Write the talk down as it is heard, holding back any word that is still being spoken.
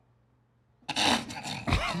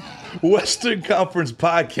Western Conference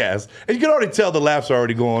podcast. And you can already tell the laughs are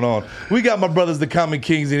already going on. We got my brothers, the Common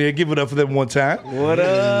Kings, in here. Give it up for them one time. What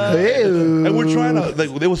up? And we're trying to,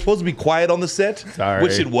 like, they were supposed to be quiet on the set,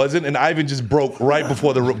 which it wasn't. And Ivan just broke right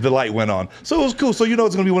before the light went on. So it was cool. So you know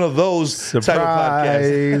it's going to be one of those type of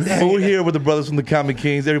podcasts. But we're here with the brothers from the Common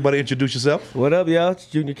Kings. Everybody introduce yourself. What up, y'all? It's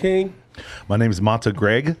Junior King. My name is Mata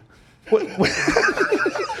Greg.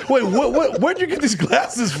 Wait, where'd you get these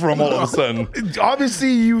glasses from all of a sudden?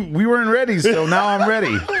 Obviously, we weren't ready, so now I'm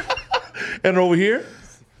ready. And over here?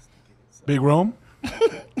 Big Rome.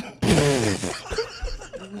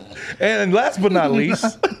 And last but not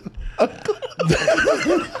least,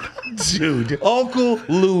 Dude, Uncle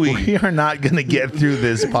Louie. we are not going to get through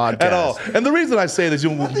this podcast. At all. And the reason I say this,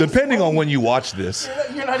 depending on when you watch this.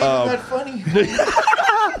 You're not even that funny.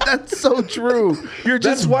 That's so true. You're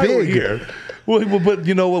just That's why big. we're here. Well, but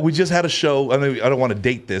you know what? We just had a show. I mean, I don't want to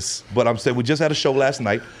date this, but I'm saying we just had a show last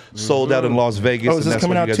night, sold out in Las Vegas. Oh, is this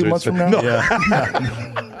coming out 2 months from now? No.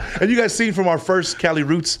 And you guys seen from our first Cali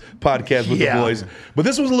Roots podcast with the boys. But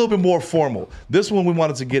this was a little bit more formal. This one we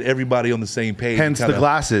wanted to get everybody on the same page. Hence the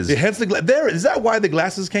glasses. Yeah, hence the there. Is that why the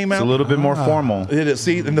glasses came out? It's a little bit more formal. It is.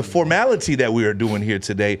 See, and the formality that we are doing here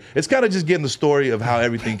today, it's kind of just getting the story of how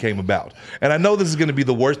everything came about. And I know this is going to be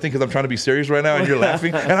the worst thing because I'm trying to be serious right now and you're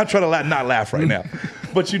laughing. And I'm trying to not laugh right now.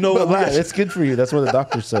 But you know what? But it's good for you. That's what the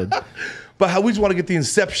doctor said. But how we just want to get the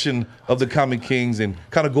inception of the Common Kings and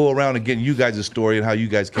kind of go around and get you guys' story and how you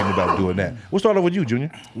guys came about doing that. We'll start off with you, Junior.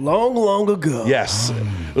 Long, long ago. Yes.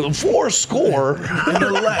 4score. In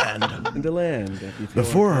the land. In the land. if you feel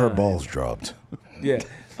Before like her that. balls dropped. Yeah.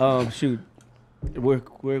 Shoot. We're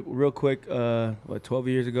real quick. 12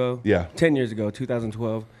 years ago? Yeah. 10 years ago,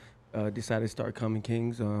 2012, decided to start Common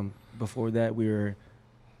Kings. Before that, we were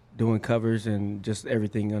doing covers and just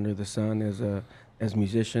everything under the sun as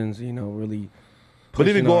musicians, you know, really. But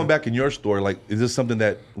even pushing going our- back in your story, like, is this something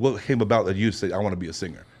what came about that you said, I want to be a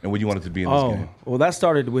singer, and when you wanted to be in this game? Well, that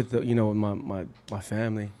started with my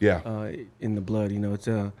family. Yeah. In the blood, you know, it's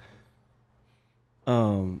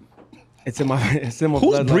in my Who's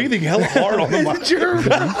bloodline. breathing hella hard on the mic?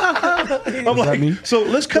 I'm like, so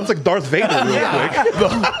let's cut like Darth Vader real quick.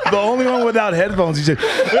 The only one without headphones. He said,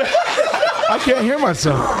 I can't hear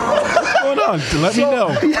myself. What's going on? Let me know.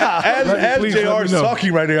 As Please JR let is me know.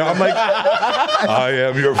 talking right now, I'm like, I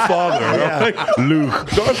am your father. I'm like, Luke.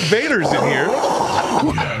 Darth Vader's in here.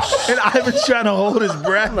 and Ivan's trying to hold his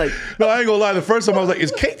breath. Like, No, I ain't gonna lie. The first time I was like,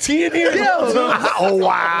 is KT in here? oh,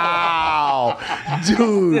 wow.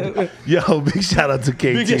 Dude. Yo, big shout out to KT.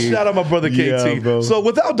 Big shout out my brother KT. Yeah, bro. So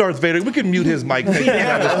without Darth Vader, we can mute his mic. Go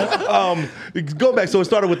back. So it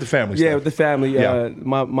started with the family Yeah, stuff. with the family. Yeah.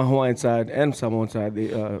 My Hawaiian side and Samoan side, they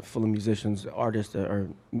full of musicians, artists, or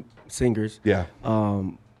singers. Yeah.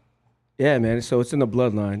 Yeah, man. So it's in the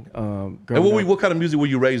bloodline. And growing up, what kind of music were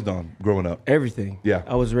you raised on growing up? everything. Yeah.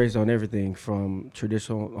 I was raised on everything from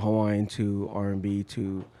traditional Hawaiian to R&B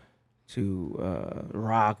to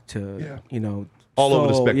rock to All over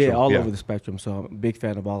the soul. spectrum. Yeah, all Yeah. over the spectrum. So I'm a big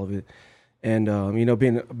fan of all of it. And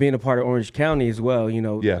being a part of Orange County as well.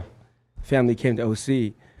 Yeah. Family came to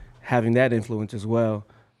OC, having that influence as well.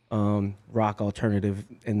 Rock, alternative,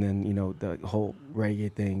 and then the whole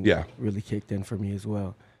reggae thing. Yeah. really kicked in for me as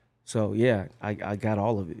well. So yeah, I got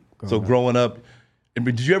all of it. Growing up,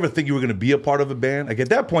 did you ever think you were going to be a part of a band? Like at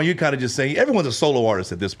that point, you're kind of just saying everyone's a solo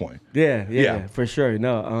artist at this point. Yeah, for sure.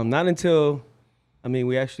 No, not until,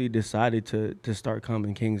 we actually decided to start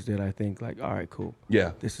Common Kings that I think like, all right, cool.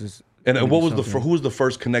 Yeah. This is. And gonna what be was something. who was the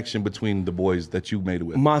first connection between the boys that you made it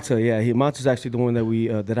with? Mata, yeah, Mata's actually the one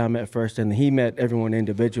that that I met first, and he met everyone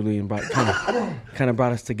individually and kind of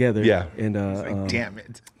brought us together. Yeah. And Damn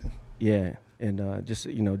it. yeah, and just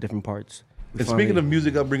different parts. And speaking of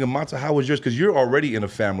music upbringing, Mata, how was yours? Because you're already in a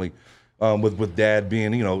family with dad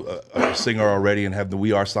being, a singer already and have the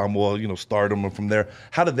We Are Samoa, stardom and from there.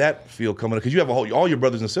 How did that feel coming up? Because you have all your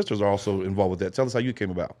brothers and sisters are also involved with that. Tell us how you came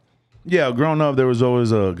about. Yeah, growing up, there was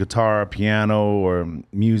always a guitar, piano, or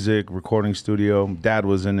music recording studio. Dad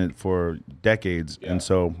was in it for decades, and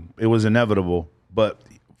so it was inevitable. But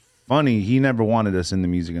funny, he never wanted us in the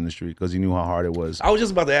music industry because he knew how hard it was. I was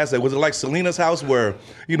just about to ask that. Was it like Selena's house where,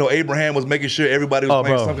 Abraham was making sure everybody was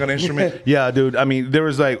playing some kind of instrument? Yeah, dude. There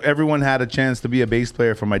was like everyone had a chance to be a bass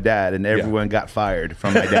player for my dad, and everyone got fired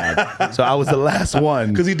from my dad. So I was the last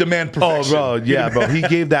one. Because he demanded perfection. Oh, bro, yeah, bro. He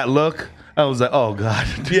gave that look. I was like, oh, God.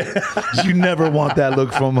 Yeah. You never want that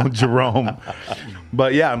look from Jerome.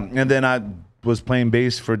 But, yeah, and then was playing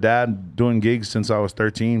bass for dad, doing gigs since I was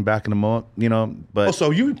 13, backing them up, you know. But Oh,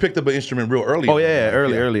 so you picked up an instrument real early. oh yeah,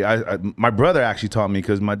 early. My brother actually taught me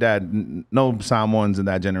because my dad, no Samoans in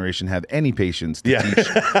that generation have any patience to teach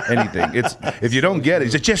anything. It's if you don't get it,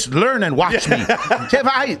 just learn and watch me.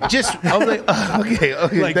 I was like, okay,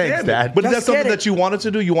 Like, thanks, damn it. Dad. But is that something that you wanted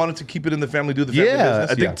to do? You wanted to keep it in the family, do the family Yeah,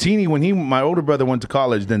 business? I think Teeny, when my older brother went to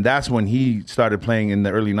college, then that's when he started playing in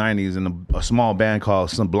the early 90s, and a small band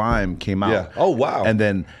called Sublime came out. Yeah. Oh, wow. And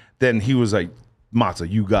then he was like, Matza,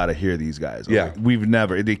 you got to hear these guys. Yeah.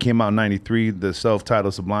 Like, they came out in 93, the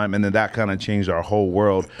self-titled Sublime, and then that kind of changed our whole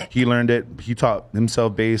world. He learned it. He taught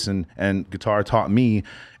himself bass and guitar taught me.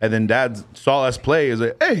 And then Dad saw us play. He was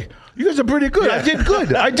like, hey, you guys are pretty good. I did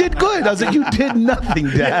good. I was like, you did nothing,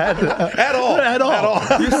 Dad. At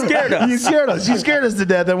all. You scared us. You scared us to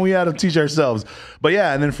death, and we had to teach ourselves. But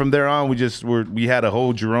yeah, and then from there on, we had a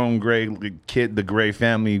whole Jerome Gray kid, the Gray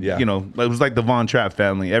family. Yeah. You know, it was like the Von Trapp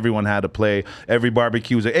family. Everyone had to play. Every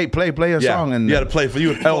barbecue was like, hey, play a song. And you had to play for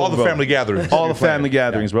you. All the bro. family gatherings. All the family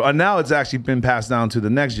gatherings, bro. And now it's actually been passed down to the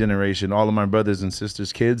next generation. All of my brothers and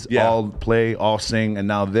sisters' kids all play, all sing, and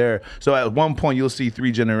now they're. So at one point, you'll see 3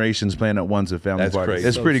 generations playing at once at family That's parties. crazy.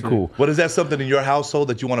 It's So pretty sick. cool. But is that something in your household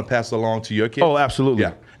that you want to pass along to your kids? Oh, absolutely.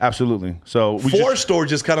 Yeah. Absolutely. So we Forced or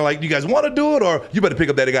just kind of like, you guys want to do it, or you better pick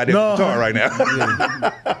up that goddamn guitar right now?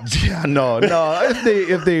 Yeah, no.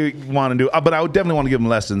 If they want to do, but I would definitely want to give them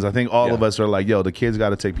lessons. I think all of us are like, yo, the kids got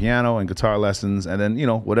to take piano and guitar lessons, and then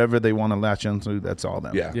whatever they want to latch into, that's all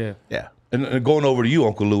them. Yeah. Yeah. And going over to you,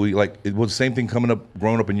 Uncle Louie, like, it was the same thing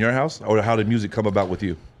growing up in your house, or how did music come about with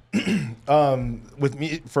you? With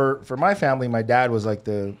me, for my family, my dad was like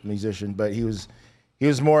the musician, but he was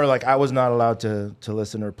more like I was not allowed to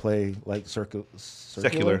listen or play like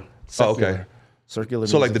secular. Oh, okay. Circular.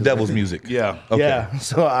 So like music the is devil's different. music. Yeah. Okay. Yeah.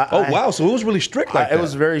 So Wow. So it was really strict like that. It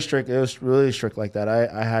was very strict. It was really strict like that.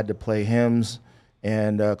 I had to play hymns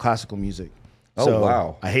and classical music. Oh, So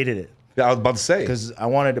wow. I hated it Yeah, I was about to say. because I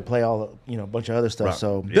wanted to play all a bunch of other stuff.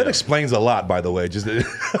 So That explains a lot, by the way. Just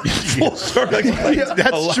full circle explains a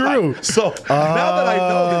That's lot. true. So now that I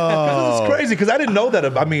know this is crazy because I didn't know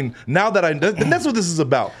that. I mean, now that and that's what this is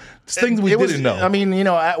about. It's things we didn't know. I mean,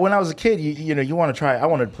 when I was a kid, you want to try. I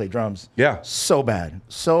wanted to play drums. Yeah. So bad.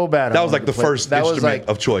 I that was like wanted the to play. first That was instrument like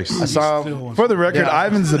of choice. I saw. For the record, Yeah.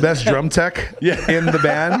 Ivan's the best drum tech in the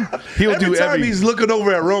band. He'll Every do time he's looking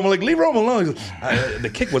over at Rome, like, leave Rome alone. He's like, the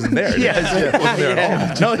kick wasn't there. The kick wasn't there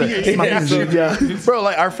at all. No, yeah. Bro,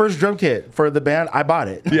 like our first drum kit for the band, I bought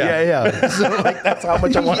it. Yeah. So like that's how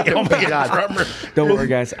much I wanted to be a drummer. Don't worry,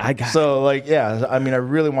 guys. I got it. So like I mean I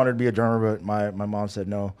really wanted to be a drummer, but my mom said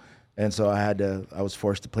no, and so I was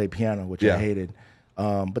forced to play piano, which Yeah. I hated.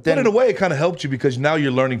 But then But in a way, it kind of helped you because now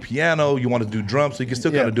you're learning piano. You want to do drums, so you can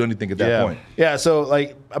still kind of do anything at that point. Yeah, so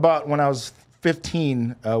like about when I was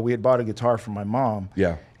 15, we had bought a guitar from my mom.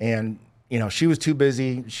 Yeah. And she was too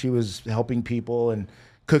busy. She was helping people and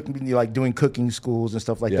cooking, like doing cooking schools and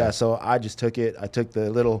stuff like Yeah. that. So I just took it. I took the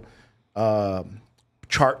little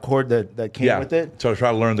chart cord that came with it. So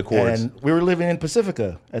try to learn the chords. And we were living in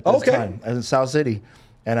Pacifica at this Okay. time, in South City.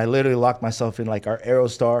 And I literally locked myself in like our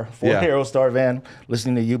Aerostar, Ford Yeah. Aerostar van,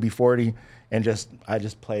 listening to UB40, and I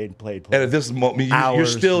just played. And at this moment, you're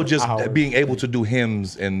Hours still and just hours. being able to do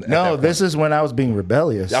hymns. And No, this is when I was being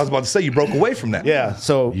rebellious. I was about to say you broke away from that. Yeah,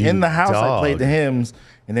 so in the house I played dog. the hymns,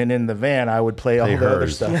 and then in the van I would play all the other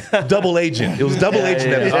hers. stuff. Double agent. It was double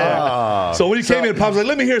agent at the time. So when you came in, Pop's like,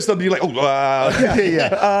 "Let me hear something." You're like,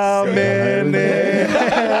 "Oh, amen."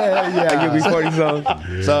 Yeah. UB40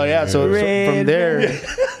 song. So yeah, so from there,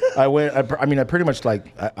 I went. I mean, I pretty much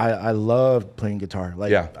like I loved playing guitar.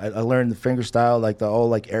 Like Yeah. I learned the finger style, like the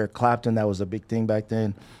old like Eric Clapton. That was a big thing back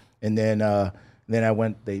then. And then I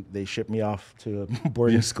went. They shipped me off to a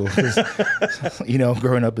boarding school. 'Cause,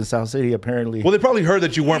 growing up in South City, apparently. Well, they probably heard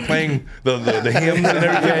that you weren't playing the hymns and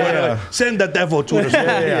everything. Yeah. Like, send the devil to the school.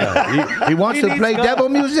 Yeah. He wants to play devil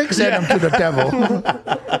music. Send him to the devil.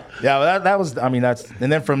 Yeah, well, that was. I mean,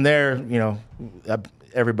 and then from there,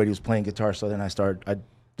 everybody was playing guitar. So then I started. And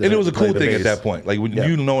it was a cool play the thing at bass. that point. Like when Yeah.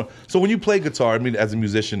 you know. So when you play guitar, I mean, as a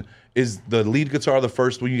musician, is the lead guitar the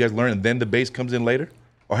first when you guys learn, and then the bass comes in later,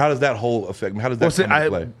 or how does that whole affect? How does that come into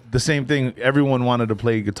play? The same thing. Everyone wanted to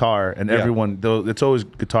play guitar, and it's always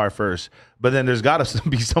guitar first. But then there's got to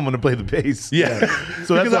be someone to play the bass. Yeah. So that's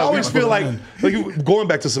because I how always people feel like going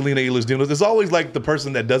back to Selena Ehlers Dinos, there's always like the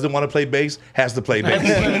person that doesn't want to play bass has to play bass.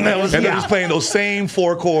 And they're just playing those same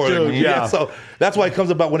 4 chords. Dude, yeah. So that's why it comes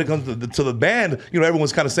about when it comes to the band,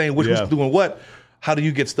 everyone's kind of saying which one's doing what. How do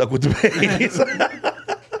you get stuck with the bass?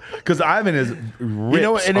 Because Ivan is ripped. You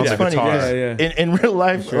know, and on it's the funny. guitar. Yeah. In real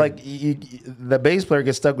life, like the bass player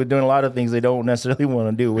gets stuck with doing a lot of things they don't necessarily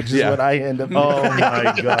want to do, which is what I end up doing. Oh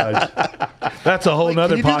my gosh, that's a whole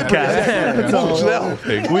nother podcast.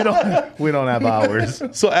 We don't have hours.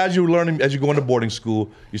 So as you're learning, as you go into boarding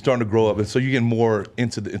school, you're starting to grow up, and so you get more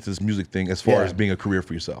into this music thing as far as being a career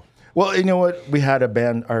for yourself. Well, you know what? We had a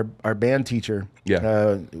band, our band teacher.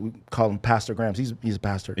 Yeah. We call him Pastor Grams. He's a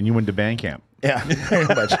pastor. And you went to band camp. Yeah,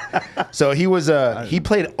 pretty much. So he was he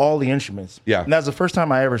played all the instruments. Yeah. And that's the first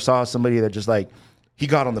time I ever saw somebody that just like he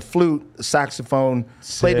got on the flute, the saxophone,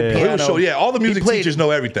 played the piano. All the music teachers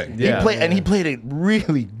know everything. And he played it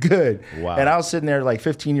really good. Wow. And I was sitting there like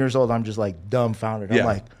 15 years old. I'm just like dumbfounded. Yeah. I'm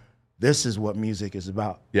like, this is what music is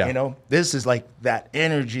about. Yeah. You know, this is like that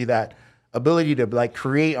energy, that ability to like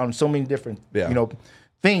create on so many different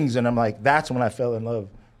things. And I'm like, that's when I fell in love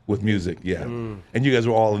with music. And you guys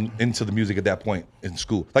were all into the music at that point in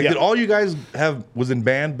school. Like, did all you guys was in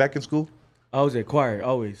band back in school? I was at choir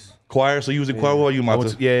always. Choir. So you was in choir. What were you,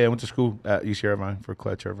 Mata? I went to school at UC Irvine for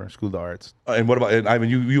Clutch Irvine School of the Arts. And what about? I mean,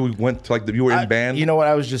 you went to you were in band. You know what?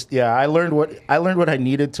 I was just I learned what I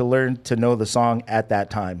needed to learn to know the song at that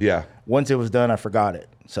time. Yeah. Once it was done, I forgot it.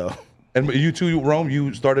 So. And you too, Rome.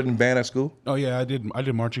 You started in band at school. Oh yeah, I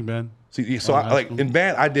did marching band. See, so I, like in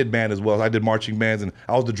band, I did band as well. I did marching bands, and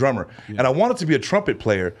I was the drummer. And I wanted to be a trumpet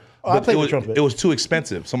player, but I played the trumpet. It was too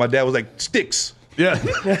expensive. So my dad was like, "Sticks." Yeah,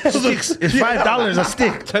 it's $5 a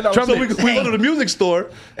stick. So we go to the music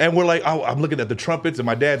store, and we're like, I'm looking at the trumpets, and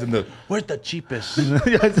my dad's in where's the cheapest? So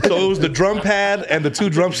it was the drum pad and the 2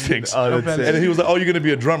 drumsticks. And he was like, oh, you're going to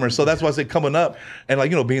be a drummer. So that's why I said coming up, and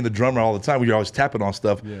like, being the drummer all the time, you're always tapping on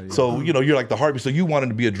stuff. So, you're like the heartbeat. So you wanted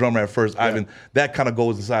to be a drummer at first, Ivan. That kind of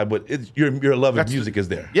goes inside, but your love of music is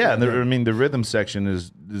there. Yeah, and the rhythm section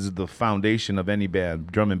is the foundation of any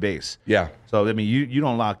band, drum and bass. Yeah. So I mean, you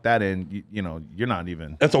don't lock that in, you're not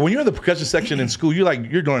even. And so when you're in the percussion section in school,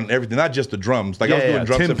 you're doing everything, not just the drums. Like I was doing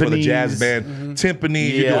drum set for the jazz band,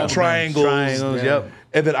 timpani, you're doing triangles. Yep.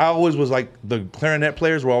 And then I always was like the clarinet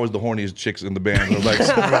players were always the horniest chicks in the band. I was like,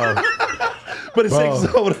 but it's like,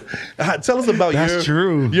 so tell us about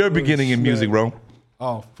your beginning in music, Rome.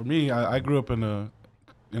 Oh, for me, I grew up in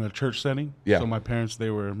a church setting. Yeah. So my parents, they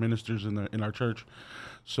were ministers in our church.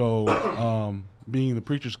 So being the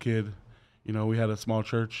preacher's kid, we had a small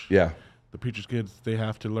church. Yeah. The preacher's kids, they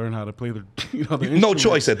have to learn how to play the instruments. No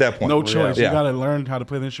choice at that point. No choice. Yeah. You got to learn how to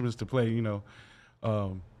play the instruments to play, the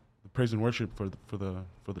praise and worship for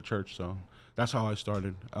the church. So that's how I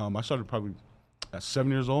started. I started probably at 7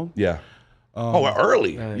 years old. Yeah.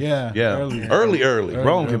 Early. Yeah. Early.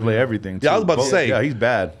 Rome can play everything. Too. Yeah, I was about to say. Yeah, he's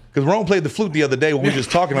bad. Because Rome played the flute the other day when we were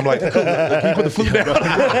just talking. I'm like, can you put the flute down?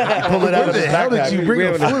 Pull it out of his backpack. You bring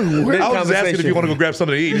a flute? I was just asking if you want to go grab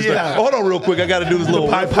something to eat. He's like, hold on real quick. I got to do this little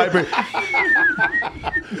piper.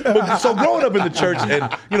 So growing up in the church,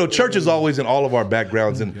 and church is always in all of our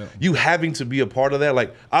backgrounds, and you having to be a part of that.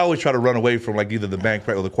 Like I always try to run away from like either the band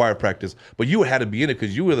practice or the choir practice, but you had to be in it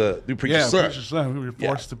because you were the preacher's son. Preacher's son. We were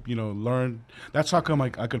forced to learn. That's how come I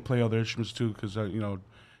could play other instruments too, because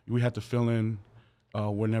we had to fill in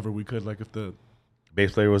whenever we could. Like if the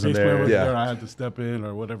bass player wasn't bass player there. wasn't there, I had to step in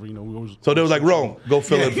or whatever. We always, so there was like, Rome, go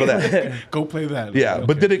fill in for that. Go play that. Yeah, Okay.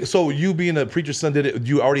 but so you being a preacher's son, do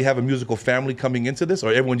you already have a musical family coming into this,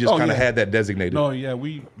 or everyone just kind of had that designated? No, yeah,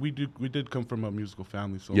 we did come from a musical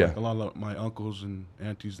family. So like a lot of my uncles and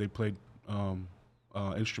aunties, they played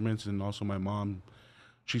instruments, and also my mom,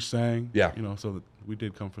 she sang. Yeah, so that we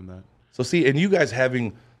did come from that. So see, and you guys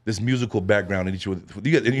having this musical background in each other,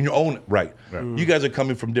 in your own right. You guys are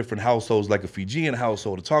coming from different households, like a Fijian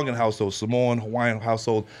household, a Tongan household, Samoan, Hawaiian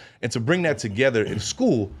household, and to bring that together in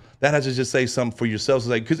school, that has to just say something for yourselves,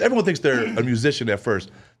 like because everyone thinks they're a musician at first.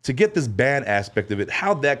 To get this band aspect of it,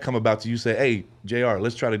 how'd that come about? To you say, hey, JR,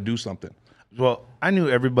 let's try to do something. Well, I knew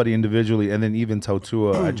everybody individually, and then even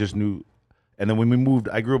Tautua, I just knew. And then when we moved,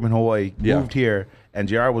 I grew up in Hawaii, moved here, and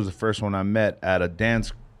JR was the first one I met at a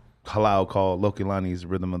dance halau called Lokilani's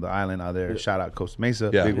Rhythm of the Island out there. Shout out Costa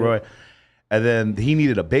Mesa, Big Roy. And then he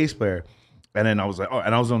needed a bass player. And then I was like, oh,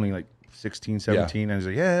 and I was only like 16, 17. And he's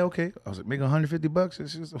like, yeah, okay. I was like, make $150?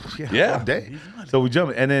 It's just, all day. So we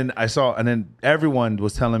jumped. And then and then everyone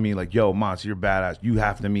was telling me like, yo, Mons, you're badass. You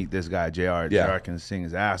have to meet this guy, JR. JR can sing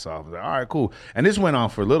his ass off. I was like, all right, cool. And this went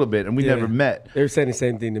on for a little bit, and we never met. They were saying the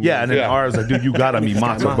same thing to me. Yeah, and then R was like, dude, you got to meet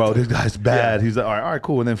Monta, bro. This guy's bad. He's like, all right,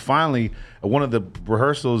 cool. And then finally, at one of the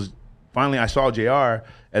rehearsals, I saw JR,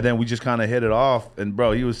 and then we just kind of hit it off. And,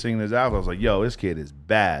 bro, he was singing his album. I was like, yo, this kid is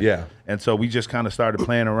bad. Yeah. And so we just kind of started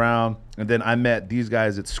playing around. And then I met these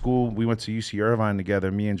guys at school. We went to UC Irvine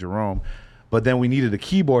together, me and Jerome. But then we needed a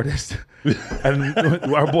keyboardist,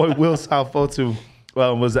 and our boy Will Salfotu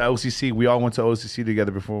was at OCC. We all went to OCC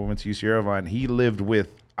together before we went to UC Irvine. He lived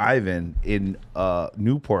with Ivan in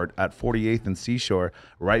Newport at 48th and Seashore,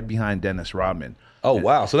 right behind Dennis Rodman. Oh,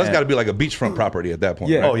 wow. So that's got to be like a beachfront property at that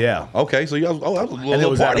point, Yeah. right? Oh, yeah. Okay, so that was a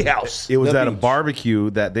little party house. It was The at a beach.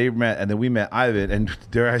 barbecue that they met, and then we met Ivan, and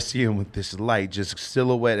there I see him with this light, just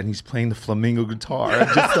silhouette, and he's playing the flamingo guitar. I'm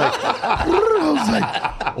just like, I was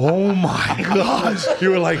like, oh my gosh.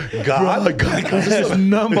 You were like, God, This is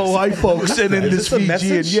number white folks, and then Is this this a Fijian,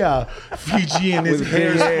 message? Fijian, his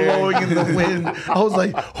hair's flowing in the wind. I was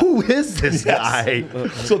like, who is this guy?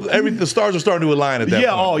 So the stars are starting to align at that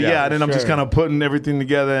point. And then I'm just kind of putting everything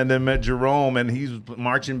together, and then met Jerome, and he's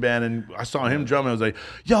marching band, and I saw him drumming. I was like,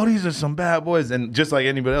 yo, these are some bad boys. And just like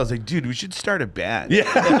anybody else, like, dude, we should start a band.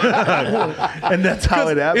 Yeah. And that's how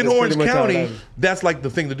it happened. In Orange much how it County, happened. that's like the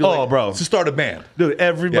thing to do. Oh, like, bro. To start a band. Dude,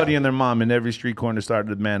 everybody Yeah. and their mom in every street corner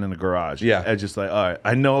started a band in a garage. Yeah. And just like, all right,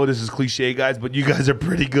 I know this is cliche, guys, but you guys are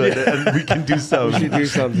pretty good, and we can do something. We should do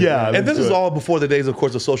something. Yeah. And let's this do is it. all before the days, of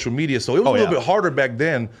course, of social media. So it was a little bit harder back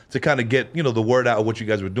then to kind of get, the word out of what you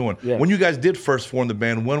guys were doing. Yeah. When you guys did first form the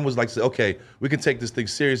band, when was like, say, okay, we can take this thing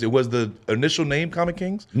serious. It was the initial name Comic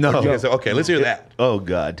Kings? No. Or did you guys say, okay, let's hear that. Oh,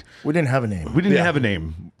 God. We didn't have a name. We didn't Yeah. have a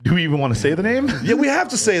name. Do we even want to say the name? Yeah, we have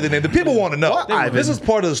to say the name. The people want to know. Ivan. This is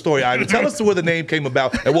part of the story, Ivan. Tell us where the name came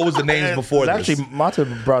about and what was the names before this. Actually, Mata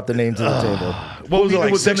brought the name to the table. What was it,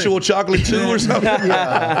 like was in Sexual Chocolate 2 or something?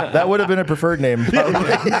 That would have been a preferred name.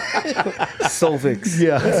 Solvix.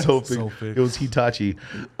 Yeah, so Fix. it was Hitachi.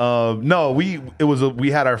 No, we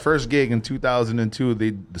had our first gig in 2002.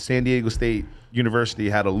 The San Diego State University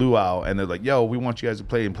had a luau, and they're like, "Yo, we want you guys to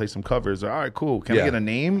play some covers." All right, cool. Can I Yeah. get a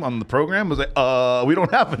name on the program? I was like, we don't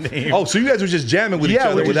have a name. Oh, so you guys were just jamming with each yeah,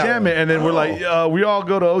 other we're just without... jamming, and then we're like, we all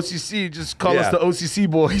go to OCC. Just call us Yeah. the OCC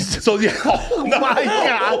boys. So, yeah. Oh, My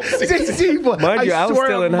God, OCC boys. Mind you, I was swear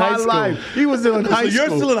still on in high my school. life, he was still in So high school.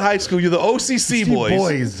 you're still in high school. You're the OCC boys.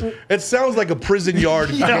 boys. It sounds like a prison yard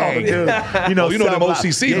gang. Dude, You know cell them block-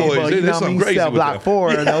 OCC boys. but There's something crazy Cell with Block them. 4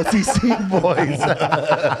 and OCC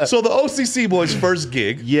boys. So the OCC boys' first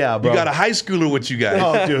gig. Yeah, bro. You got a high schooler with you guys.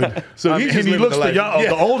 Oh, dude. So he's and just he living looks the life.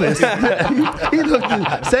 the oldest. he looked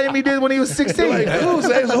the same he did when he was 16. Like,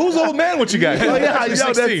 who's old man with you guys? Oh, yeah, He's yo,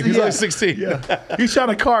 only 16. that's- He's yeah. only 16. He's trying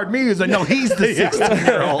to card me. He's like, no, he's the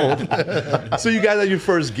 16-year-old. So you guys had your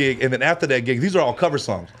first gig, and then after that gig, these are all cover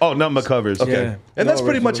songs. Oh, number covers. Okay. Yeah. And No that's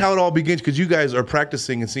pretty much originals. how it all begins, because you guys are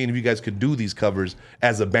practicing and seeing if you guys could do these covers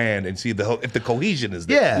as a band and see if the cohesion is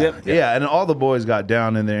there. Yeah, Yep. yeah, and all the boys got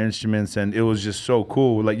down in their instruments, and it was just so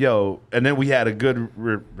cool. Like, yo, and then we had a good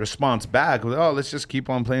response back. Like, oh, let's just keep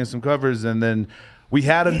on playing some covers, and then we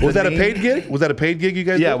had a. Was that a paid gig? Was that a paid gig you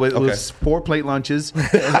guys Yeah, did? it was 4 plate lunches, and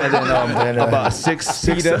then about six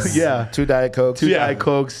Cetus. yeah, 2 Diet Cokes. 2 Yeah. Diet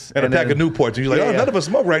Cokes, And a pack of Newports. And you're like, Yeah. none of us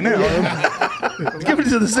smoke right now. Give it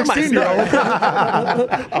to the 16-year-old.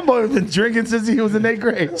 I've only been drinking since he was in 8th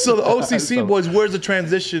grade. So the OCC boys, where's the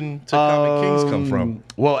transition to Comic Kings come from?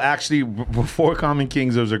 Well, actually, before Common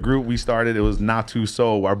Kings, there was a group we started. It was Not Too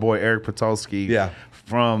Soul. Our boy Eric Potolsky. Yeah.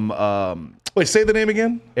 From Wait, say the name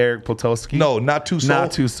again? Eric Potolsky. No, Not Too Soul.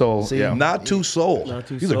 Not Too Soul. See, yeah. Not Too Soul. Not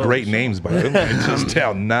Too These Soul. are great names, by the way. Just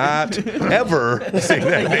tell, not ever say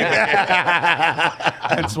that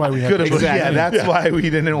name. That's why we have Could have. Yeah, that's why we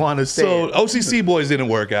didn't want to say So it. OCC boys didn't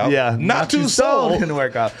work out. Yeah, Not Too Soul didn't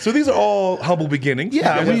work out. So these are all humble beginnings.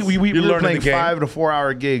 Yeah, You guys- we you're were learning playing the game. 5 to 4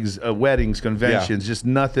 hour gigs, weddings, conventions, just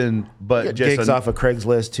nothing but just Gigs off of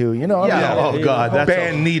Craigslist too. You know. Yeah. Oh God, that's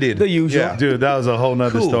Band needed. The usual. Yeah. dude, that was a whole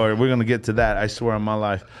nother Cool. story. We're gonna get to that. I swear on my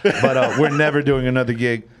life. But we're never doing another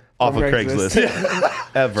gig off of Craigslist. Craigslist.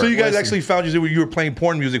 Ever. So you guys actually found you were playing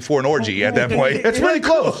porn music for an orgy at that point. It's pretty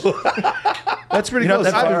close. That's pretty You're not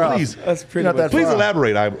close. that far off. Please That's pretty Not that much. Please far off.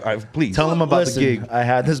 elaborate. I please tell them about Listen, the gig. I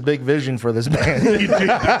had this big vision for this band.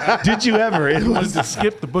 Did you ever? It was to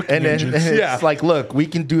skip the booking And then agents. it's Yeah. like, look, we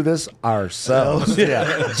can do this ourselves. Yeah.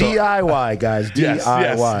 DIY, guys. Yes, DIY.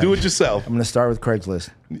 yes. Do it yourself. I'm going to start with Craigslist.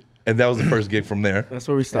 And that was the first gig from there. That's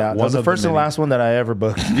where we Yeah, stopped. that was the of the first and many. last one that I ever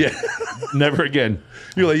booked. Yeah. never again.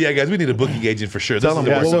 You're like, yeah, guys, we need a booking agent for sure. This Tell is them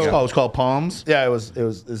the what worst it's thing. called. It's called Palms. Yeah, it was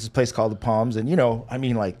this place called the Palms, and I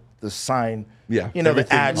mean, like the sign. Yeah, the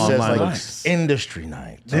everything ad says online. like Nice. industry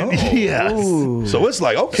night. Yes. So it's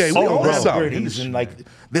like, okay, we Oh, on something. celebrities and like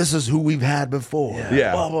this is who we've had before.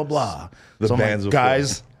 Yeah. Blah blah blah. The so I'm like, bands before.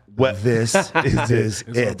 guys, this is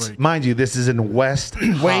it. Mind you, this is in West.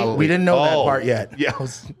 Wait, we didn't know that Oh. part yet. Yeah.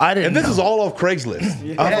 I didn't. And this know. is all off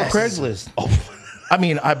Craigslist. off of Craigslist. I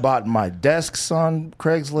mean, I bought my desks on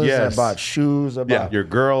Craigslist. Yes. I bought shoes. I bought Your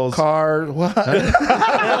girls. car. What?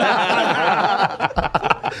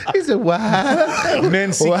 He said, "Wow."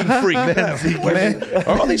 Men seeking freak.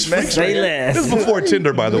 Are all these freaks? Say Right? less. This is before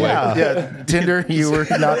Tinder, by the way. Yeah, Tinder, you were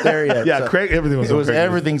not there yet. Yeah, So Craig. Everything was. it was on Craigslist.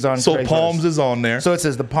 everything's on. So Craigslist. Palms is on there. So it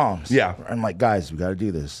says the Palms. Yeah. I'm like, guys, we got to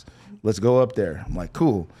do this. Let's go up there. I'm like,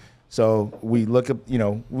 cool. So we look up,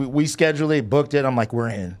 we scheduled it, booked it. I'm like, we're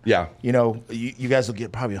in. Yeah. You guys will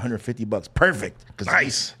get probably $150. Perfect. 'Cause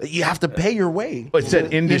Nice. You have to pay your way. But it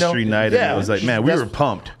said industry night, and Yeah. it was like, man, we were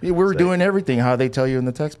pumped. We were doing everything how they tell you in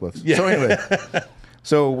the textbooks. Yeah. So anyway,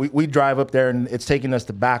 so we drive up there, and it's taking us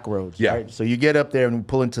to back roads. Yeah. Right? So you get up there and we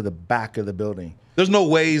pull into the back of the building. There's no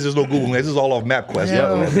Waze, there's no Google Maps. This is all off MapQuest.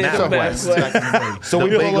 So we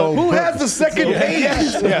big old Who has the second page?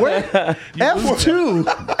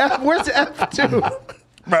 F2. Where's F2?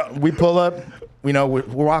 Bro, we pull up, we're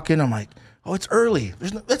walking. I'm like, oh, it's early.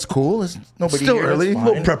 That's cool. There's nobody Still here. That's early. fine.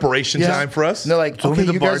 Little preparation time for us. And they're like, So okay,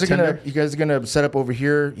 the you guys bartender? are gonna set up over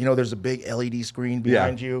here. There's a big LED screen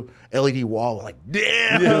behind you, LED wall. Like,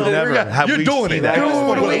 damn, You're doing it. that. Dude,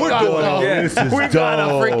 we we're doing it. This is we got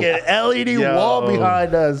a dope. freaking LED wall Yo.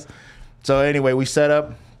 behind us. So anyway, we set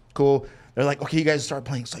up. Cool. They're like, okay, you guys start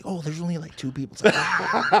playing. It's like, oh, there's only like 2 people. It's like,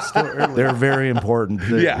 it's still early. They're very important.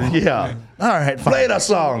 Yeah. All right, fine. Play that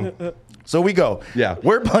song. So we go. Yeah.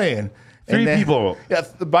 We're playing. Three And then- people. Yeah,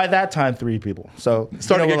 by that time, 3 people. So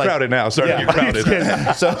Starting to get crowded now. Starting to get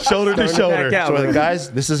crowded. So Shoulder to shoulder. back out. So we're like, guys,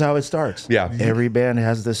 this is how it starts. Yeah. Every band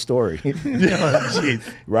has this story.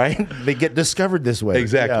 Right? They get discovered this way.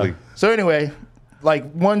 Exactly. Yeah. So anyway, like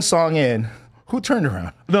one song in, who turned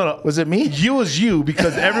around? No. Was it me? You was you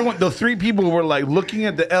because the 3 people were like looking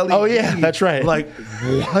at the LED. Oh, yeah, that's right. Like,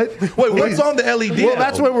 what? Wait, what's on the LED? Well,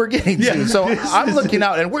 that's what we're getting to. Yeah. So I'm looking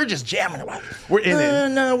out and we're just jamming. Like, We're in it.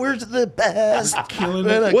 No, we're the best. Killing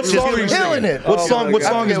We're it. like, What just song are you killing singing? it. What song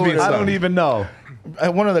is being I sung? don't even know.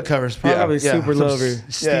 One of the covers. Probably Super Lover.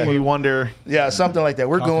 Stevie Wonder. Yeah, something like that.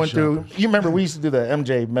 We're going shop. through. You remember we used to do the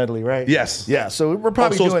MJ medley, right? Yes. Yeah. So we're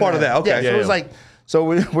probably so it's doing part of that. Okay. Yeah. So Yeah, it was yeah. like, so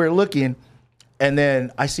we're looking, and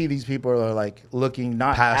then I see these people are like looking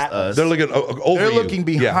not Past at us. They're looking over They're you. looking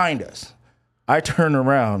Yeah. behind us. I turn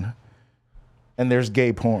around, and there's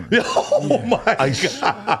gay porn. Oh my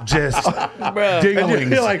God. Just And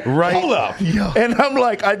diggling. you're like, right. hold up. And I'm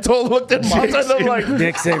like, looked at Monta, and I'm like,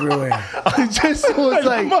 Dicks everywhere. I just was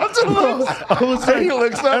like, Monta looks. I was And he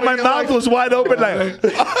looks up and my and mouth was wide open. Like,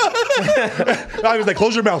 I was like,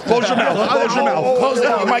 close your mouth, close your mouth, close your mouth. Close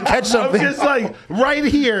it. You might catch I'm something. just like right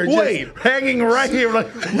here. Wait. Just hanging right here. Like,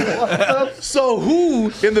 So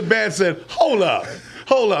who in the band said, hold up,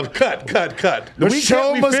 cut. The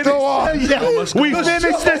show must go on. Yeah, we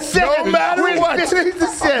finished the set. No matter we what. finished the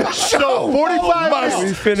set. So 45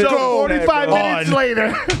 must minutes. So 45 on. minutes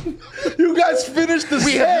later, You guys finished the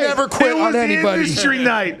We set. have never quit it on was anybody. industry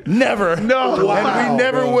night. Never. No, And we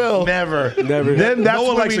never will. Never. Never. Then that's No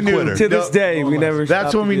one when likes we a knew. quitter. To this day, we never. That's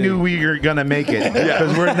stopped when we again. knew we were gonna make it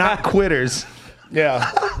because we're not quitters.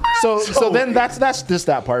 Yeah. So then that's just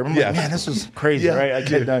that part. I'm Yeah. like, man, this was crazy, Yeah. right? I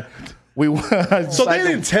can't. We So they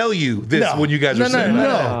didn't tell you this No. when you guys were No, saying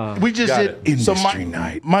no. We just Got did it. industry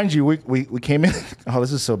night. Mind you, we came in. Oh,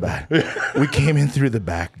 this is so bad. We came in through the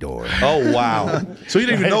back door. Oh wow! So you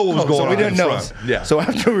didn't even know what was going So on. we didn't in know. front. Yeah. So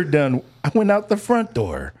after we're done, I went out the front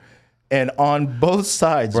door, and on both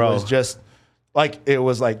sides Bro. was just like it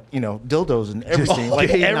was like dildos and everything. Like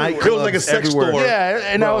gay everywhere. it was like a sex everywhere. store. Yeah,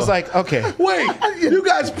 and I was like, okay. Wait, you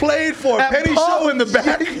guys played for a penny show in the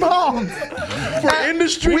back for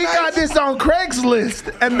industry We night? got this on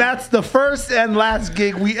Craigslist, and that's the first and last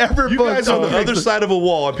gig we ever You booked guys on the other Craigslist. side of a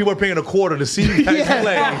wall, and people are paying $0.25 to see you guys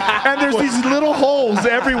play. And there's these little holes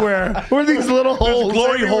everywhere. Where are these little holes?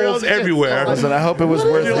 Glory holes everywhere. Listen, I hope it was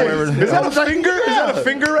worth You're like, whatever. is that a finger? Is that a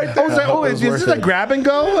finger right I there? was like, oh, is this a grab and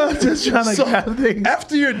go? I'm just trying to So, grab things.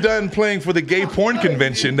 after you're done playing for the gay porn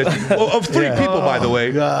convention that of 3 Yeah. people, by the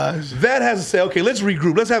way, gosh. that has to say, okay, let's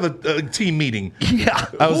regroup. Let's have a team meeting. Yeah.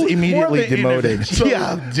 I was immediately demoted. So,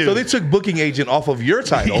 Yeah, dude. so they took booking agent off of your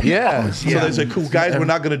title. Yeah. So they said, cool, guys, we're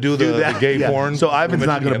not going to do the gay Yeah. porn. So Ivan's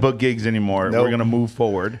not going to convention book gigs anymore. Nope. We're going to move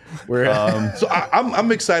forward. again. So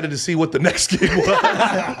I'm excited to see what the next gig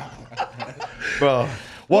was. Bro.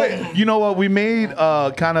 Well, you know what? We made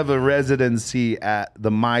kind of a residency at the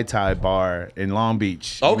Mai Tai bar in Long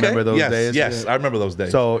Beach. You Okay. Remember those yes, days? Yes, I remember those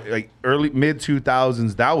days. So like mid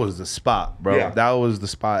 2000s, that was the spot, bro. Yeah. That was the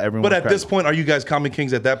spot. Everyone. but was at this point, are you guys Comic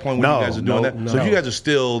Kings at that point when No, you guys are doing no, that? So no. you guys are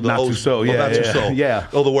still the Not old Too So, yeah, Not Too yeah, So. yeah.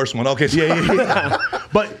 Oh, the worst one. Okay. So. Yeah.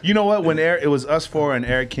 But you know what? When Eric, it was us four, and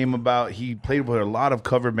Eric came about. He played with a lot of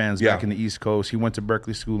cover bands back Yeah. in the East Coast. He went to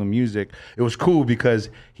Berklee School of Music. It was cool because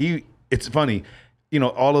it's funny. you know,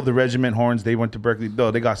 all of the regiment horns, they went to Berkeley. Though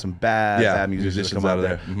they got some bad musicians come out of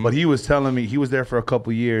there. Mm-hmm. But he was telling me he was there for a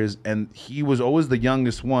couple years, and he was always the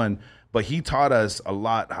youngest one. But he taught us a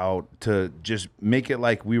lot how to just make it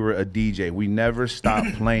like we were a DJ. We never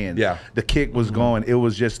stopped playing. The kick was going. It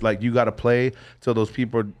was just like you got to play till those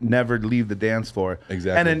people never leave the dance floor.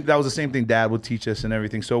 Exactly. And then that was the same thing Dad would teach us and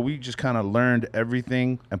everything. So we just kind of learned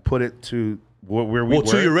everything and put it to where we were.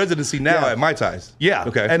 To your residency now at Mai Tais. Yeah.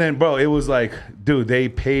 Okay. And then, bro, it was like, dude, they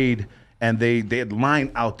paid and they'd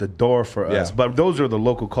line out the door for us. But those are the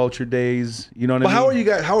local culture days. You know what I mean?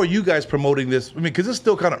 How are you guys promoting this? I mean, because it's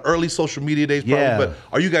still kind of early social media days, probably. But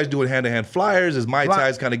are you guys doing hand-to-hand flyers? Is Mai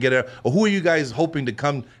Tais kind of get there? Or who are you guys hoping to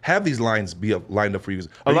come have these lines be lined up for you?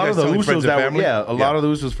 A lot of the Usos a lot of the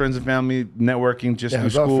Usos friends and family networking just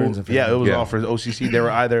through school. It was all for OCC. They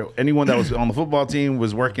were either anyone that was on the football team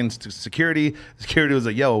was working security. Security was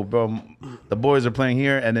like, "Yo, bro, the boys are playing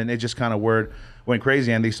here," and then it just kind of went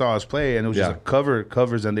crazy, and they saw us play, and it was just like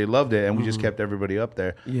covers, and they loved it, and we just kept everybody up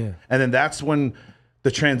there. Yeah. And then that's when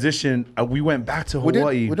the transition. We went back to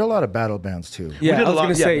Hawaii. We did a lot of battle bands too. Yeah, I was going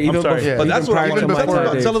to say, even before, but that's what prior to Mai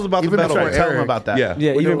Tai days. Tell us about the battle. Tell them about that.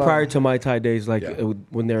 Yeah, even prior to Mai Tai days, like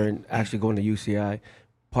when they're actually going to UCI,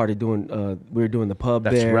 part of doing, we were doing the pub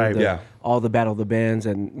there. That's right. All the Battle of the Bands,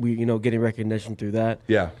 and we, getting recognition through that.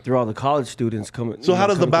 Yeah. Through all the college students coming. So how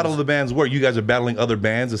does the Battle of the Bands work? You guys are battling other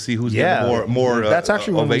bands to see who's getting more that's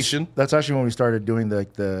actually ovation? That's actually when we started doing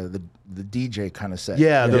the DJ kind of set.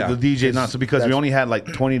 The DJ, not so because we only had like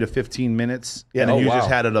 20 to 15 minutes, and then you just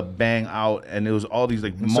had it a bang out, and it was all these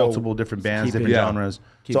like multiple different bands, different genres.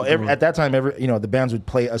 So at that time, the bands would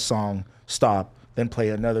play a song, stop, then play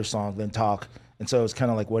another song, then talk, and so it was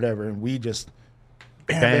kind of like whatever, and we just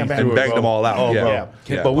bang them all out.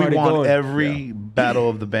 But we won every battle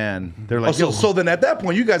of the band. They're like, so then at that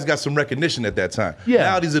point, you guys got some recognition at that time.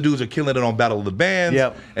 Now these dudes are killing it on Battle of the Bands.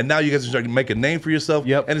 And now you guys are starting to make a name for yourself.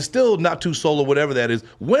 And it's still not too solo, whatever that is.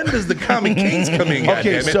 When does the Common Kings come in?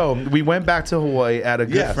 Okay, so we went back to Hawaii at a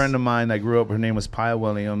good friend of mine that grew up. Her name was Pia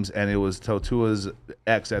Williams, and it was Totua's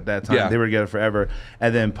ex at that time. They were together forever.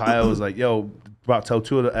 And then Pia was like, yo, brought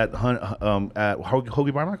Totua at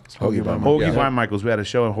Hoagie Bar Michaels? Hoagie Bar Michaels. We had a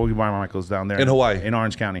show in Hoagie Bar Michaels down there. In Hawaii? In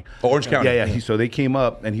Orange County. Oh, Orange County. Yeah. So they came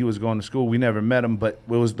up, and he was going to school. We never met him, but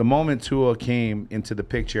it was the moment Tua came into the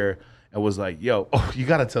picture and was like, yo, you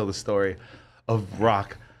got to tell the story of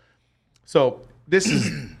Rock. So this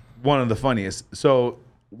is one of the funniest. So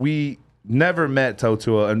we never met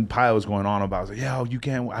Totua, and Pia was going on about it. I was like,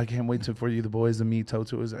 yo, I can't wait for you, the boys, to meet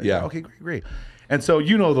Totua. Like, okay, great. And so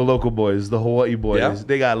the local boys, the Hawaii boys,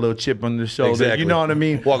 they got a little chip on their shoulder. Exactly. You know what I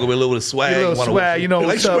mean? Walking with a little bit of swag.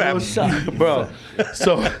 What's up, bro.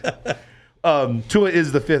 So Tua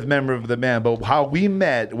is the fifth member of the band, but how we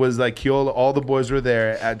met was like Keola, all the boys were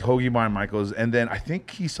there at Hoagie Bar Michaels, and then I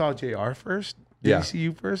think he saw JR first. Did he see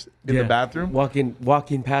you first in the bathroom?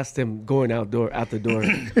 Walking past him, going out the door.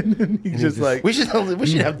 He's just like, we should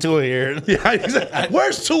have Tua here. Exactly.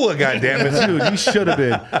 Where's Tua, goddammit? Dude, he should have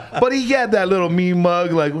been. But he had that little mean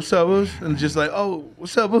mug, like, what's up, Boosh? And just like, oh,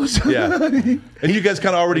 what's up, Boosh? Yeah. And you guys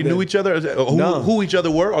kind of already knew each other? Who each other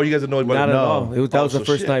were? Or you guys didn't know anybody? Not at all. That was the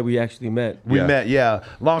first night we actually met. We met,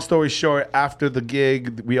 Long story short, after the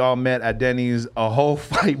gig, we all met at Denny's. A whole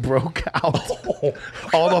fight broke out.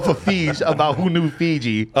 All off of Fiji about who knew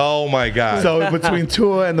Fiji. Oh, my God. So between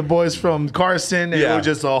Tua and the boys from Carson, it was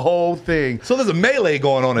just a whole thing. So there's a melee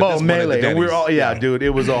going on at this point. Melee. And we're all, dude, it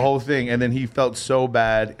was a whole thing. And then he felt so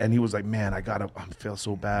bad, and he was like, man, I feel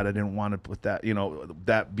so bad. I didn't want to put that,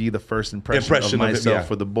 that be the first impression of myself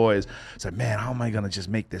for the boys. It's like, man, how am I going to just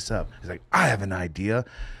make this up? He's like, I have an idea.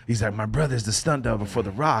 He's like, my brother's the stunt double for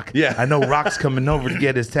The Rock. Yeah. I know Rock's coming over to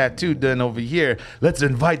get his tattoo done over here. Let's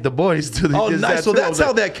invite the boys to the nice. tattoo. So that's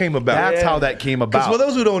how that came about. That's how that came about. Because for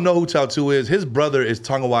those who don't know who Tattoo is, his brother is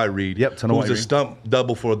Tongawai Reed. Yep, Tongawai who's a stunt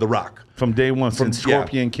double for The Rock. From day one, from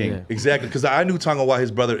Scorpion King. Yeah. Exactly, because I knew Tongawai,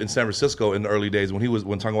 his brother, in San Francisco in the early days when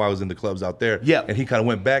Tongawai was in the clubs out there. Yeah. And he kind of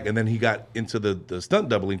went back, and then he got into the stunt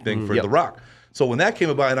doubling thing for The Rock. So when that came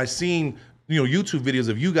about, and I seen YouTube videos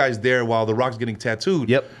of you guys there while The Rock's getting tattooed.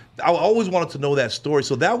 Yep. I always wanted to know that story.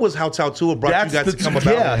 So that was how Tatua brought you guys to come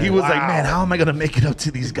about. Yeah, he was like, man, how am I going to make it up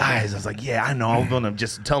to these guys? I was like, yeah, I know. I'm going to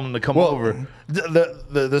just tell them to come over.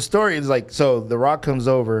 The story is like, so The Rock comes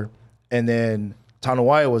over, and then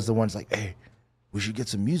Tonawaya was the one's like, hey, we should get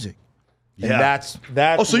some music. And that's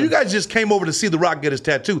Oh, so you guys just came over to see The Rock get his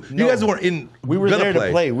tattoo. You guys weren't in. We were there to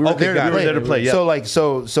play. We were there to play. Yeah.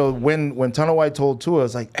 So when Tonawai told Tua,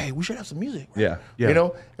 it's like, hey, we should have some music. Yeah.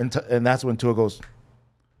 And that's when Tua goes,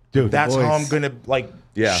 dude, that's how I'm gonna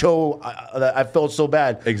show that I felt so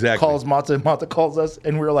bad. Exactly. Calls Mata calls us,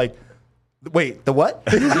 and we were like, Wait, the what?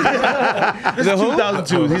 This is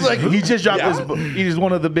 2002. He's like he just dropped his book. He's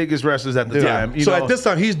one of the biggest wrestlers at the time. So at this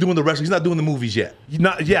time, he's doing the wrestling. He's not doing the movies yet.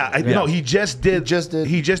 No, he just did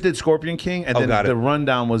Scorpion King, and then the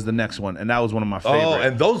Rundown was the next one, and that was one of my favorites. Oh,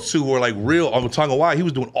 and those two were like real. On Tonga Wai, he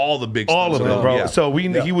was doing all the big all stuff. of it, bro. Yeah. So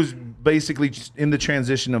he was basically just in the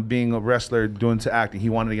transition of being a wrestler doing to acting. He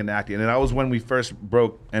wanted to get into acting, and that was when we first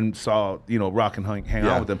broke and saw Rock and hang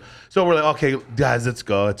out with him. So we're like, okay, guys, let's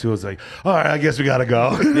go. Two was like, all right, I guess we gotta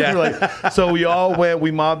go. So we all went. We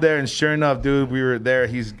mobbed there, and sure enough, dude, we were there.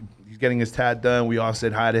 He's getting his tat done. We all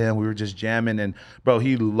said hi to him. We were just jamming, and bro,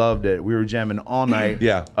 he loved it. We were jamming all night.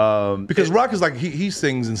 Because Rock is like he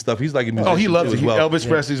sings and stuff. He's like a musician. Oh, he loves it. As well. Elvis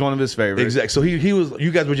Presley's one of his favorites. Exactly. So he was. You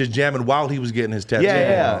guys were just jamming while he was getting his tattoo.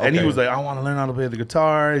 Yeah. And he was like, I want to learn how to play the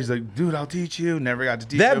guitar. He's like, dude, I'll teach you. Never got to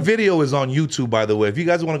teach that him. video is on YouTube, by the way. If you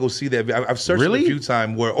guys want to go see that, I've searched it a few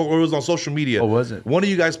times or it was on social media. Oh, was it? One of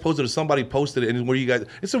you guys posted or somebody posted it, and where you guys,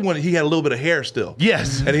 it's the one he had a little bit of hair still.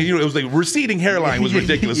 Yes. And it was like receding hairline was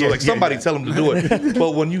ridiculous. So like somebody tell him to do it.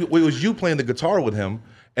 But when it was you playing the guitar with him,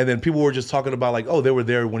 and then people were just talking about like, oh, they were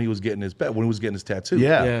there when he was getting his tattoo.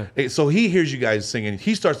 Yeah. So he hears you guys singing.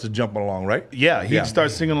 He starts to jump along, right? Yeah. He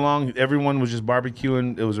starts singing along. Everyone was just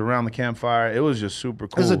barbecuing. It was around the campfire. It was just super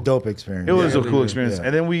cool. It was a dope experience. It was a cool experience. Yeah.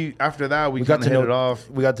 And then after that, we kind of hit it off.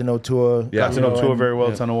 We got to know Tua. Got to know Tua very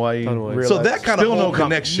well. Tonga Wai. So that kind of whole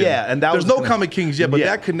connection. And there's no Comic Kings yet, but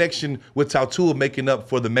that connection with Tautua making up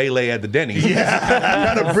for the melee at the Denny's.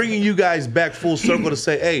 Kind of bringing you guys back full circle to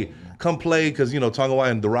say, hey, come play, because Tonga Wai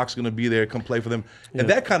and The Rock's going to be there. Come play for them, and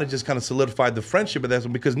that kind of solidified the friendship at that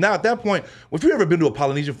one. Because now at that point, if you've ever been to a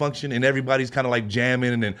Polynesian function and everybody's kind of like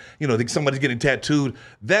jamming and somebody's getting tattooed,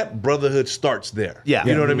 that brotherhood starts there. Yeah,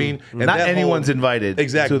 you know what I mean. And not anyone's invited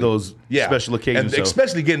to those special occasions, and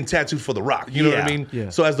especially getting tattooed for The Rock. You know what I mean. Yeah.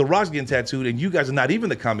 So as The Rock's getting tattooed, and you guys are not even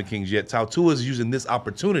the Comic Kings yet, Tautua is using this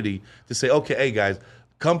opportunity to say, okay, hey guys,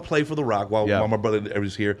 come play for The Rock while my brother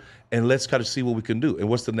is here, and let's kind of see what we can do. And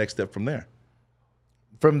what's the next step from there?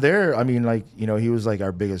 From there, I mean, he was like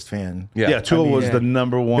our biggest fan. Tua was the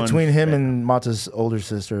number one. Between him and Mata's older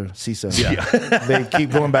sister, Sisa. They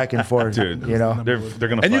keep going back and forth. Dude, they're gonna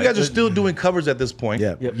fight. And you guys are still doing covers at this point.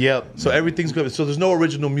 Yep. So everything's good. So there's no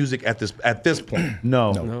original music at this point.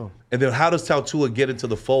 No. And then how does Tautua get into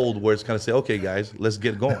the fold where it's kind of say, okay, guys, let's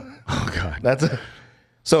get going? Oh God.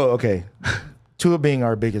 Okay. Tua being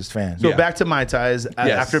our biggest fan. So back to Mai Tais.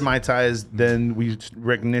 After Mai Tais, then we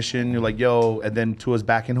recognition. You're like, yo, and then Tua's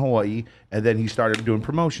back in Hawaii, and then he started doing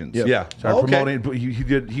promotions. Started promoting.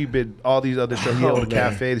 He did all these other shows. He owned a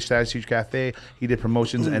cafe, the Status Huge Cafe. He did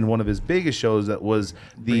promotions, and one of his biggest shows that was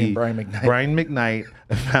the Brian McKnight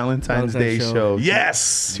Valentine's Day show.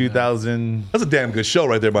 Yes, 2000. That's a damn good show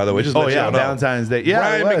right there, by the way. Just Valentine's Day.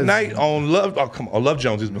 Yeah, Brian McKnight on Love. Oh, come on, Love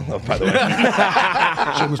Jones. He's been loved, by the way.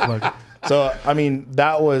 Shameless plug. So I mean,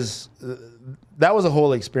 that was a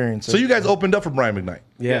whole experience. So you guys opened up for Brian McKnight?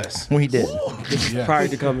 Yes, we did. Prior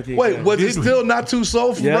to coming to Wait, was it still Not Too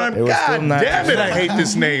Soul for Brian? God damn it, I hate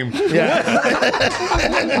this name.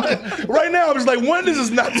 Right now, I'm just like, when is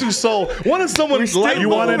this Not Too Soul? When is someone like you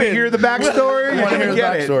wanted to hear the backstory? You want to hear the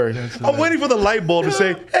backstory? I'm waiting for the light bulb to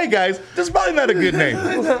say, hey guys, this is probably not a good name.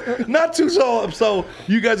 Not Too Soul. So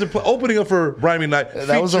you guys are opening up for Brian McKnight.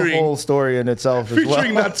 That was a whole story in itself as well.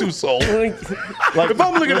 Featuring Not Too Soul. If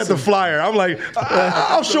I'm looking at the flyer, I'm like,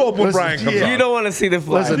 I'll show up when Brian comes on. You don't want to see the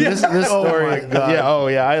flyer. Listen, this story.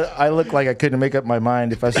 I look like I couldn't make up my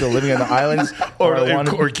mind if I was still living in the islands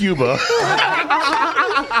or Cuba.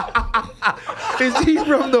 Is he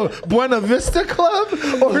from the Buena Vista Club,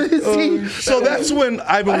 or is he? So that's when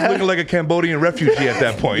Ivan was looking like a Cambodian refugee at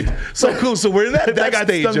that point. So cool. So we're in that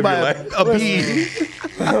stage of your life. A bee.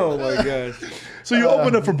 Oh my gosh. So you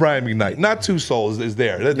open up for Brian McKnight. Not Too Souls is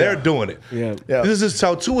there. They're doing it. Yeah. This is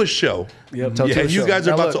Tautua's show. And you guys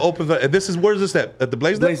are about to open. This is, where is this at? At the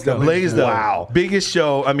Blaisdell? Blaisdell. Wow. Biggest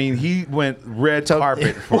show. I mean, he went red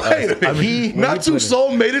carpet for us. Wait a minute. I mean, Not Too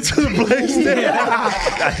Soul made it to the Blaisdell.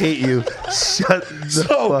 I hate you. Shut the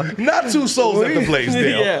fuck. Not Too Souls at the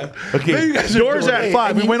Blaisdell. Okay. Yours at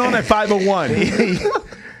 5. We went on at 5:01.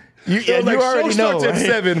 You already know. Starts at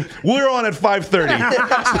 7. We're on at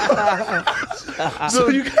 5:30. So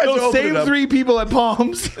you guys are same 3 people at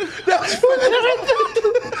Palms.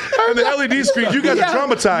 And the LED screens, you guys are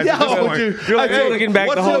traumatized at this point. Dude, you're like, hey, looking back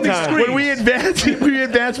the whole time. When we advanced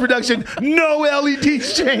production, no LED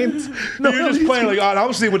screens. No, you're just playing like,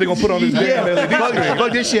 I'm seeing what they're gonna put on this damn LED screen.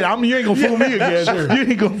 Fuck this shit. You ain't gonna fool me again. You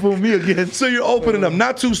ain't gonna fool me again. So you're opening up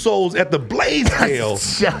Not Too Souls at the Blaisdell.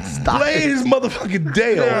 Blaze motherfucking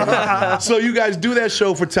Dale. So you guys do that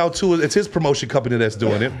show for Tautua. It's his promotion company that's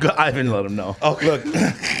doing it. Ivan let him know. Oh, look.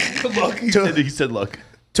 Look, he said, look.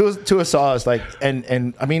 Tua saw us like,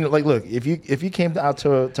 and I mean, like, look, if you came out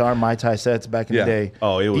to our Mai Tai sets back in the day, it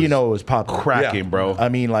was, you know, it was popping, cracking, bro. I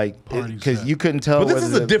mean, like, because you couldn't tell But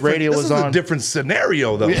whether the radio was on. a different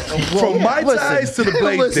scenario, though. From Mai Tais to the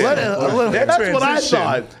Blaisdell. That's what I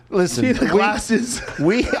thought. Listen, see the glasses.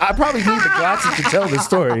 I probably need the glasses to tell this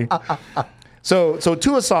story. So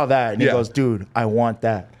Tua saw that and he goes, dude, I want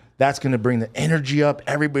that. That's going to bring the energy up.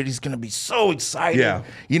 Everybody's going to be so excited. Yeah.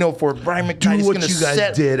 You know, for Brian McKnight, do what you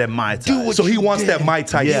guys did at Mai Tai. So he wants that Mai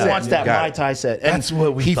Tai set. He wants that Mai Tai set. And that's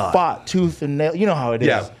what we thought. He fought tooth and nail. You know how it is.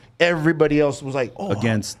 Yeah. Everybody else was like,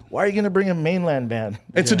 against. Why are you going to bring a mainland band?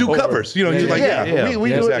 And to do covers. You know, he's like,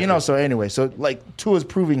 we do it. You know, so anyway. So, like, Tua's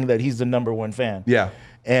proving that he's the #1 fan. Yeah.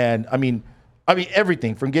 And, I mean,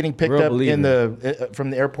 everything from getting picked up in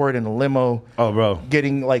from the airport in a limo. Oh, bro.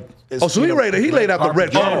 Getting like. So he laid out the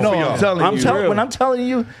red carpet for y'all. When I'm telling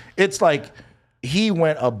you, it's like he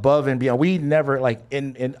went above and beyond. We never like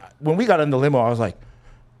when we got in the limo, I was like,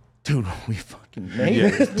 dude, we fucking made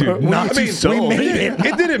it. Dude, we made it.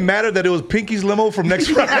 It didn't matter that it was Pinky's limo from next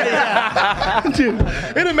Friday. Dude,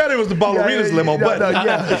 it didn't matter it was the ballerina's limo. But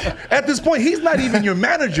at this point, he's not even your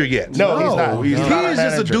manager yet. No, he's not. He is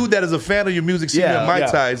just a dude that is a fan of your music, seeing your Mai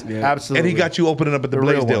Tais. Absolutely. And he got you opening up at the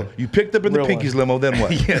Blaisdell. You picked up in the Pinky's limo, then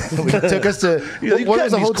what? He took us to, what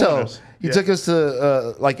was the hotel? He took us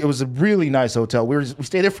to, like, it was a really nice hotel. We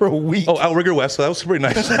stayed there for a week. Oh, Outrigger West, so that was pretty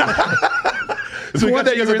nice. It's the one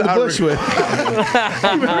that you were in the bush with.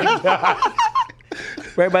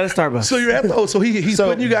 Right by the Starbucks. So you're at the so he's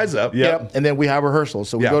putting you guys up. Yep. And then we have rehearsals.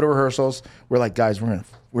 So we go to rehearsals. We're like, guys, we're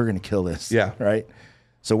gonna kill this. Yeah. Right.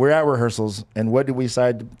 So we're at rehearsals, and what did we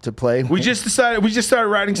decide to play? We just started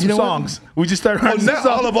writing some songs. We just started writing some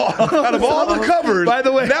songs. Out of all the covers, by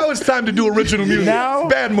the way, now it's time to do original music. Now,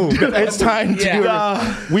 bad move. It's time to do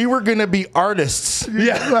it. We were gonna be artists.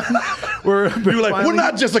 Yeah. You're like, we're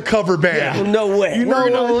not just a cover band. Well, no way.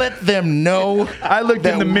 We're gonna let them know. I looked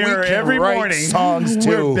in the mirror every morning. Songs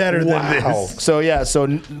too. We're better than this. So so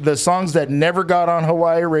the songs that never got on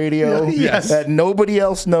Hawaii radio, that nobody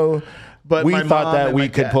else know. But we thought that we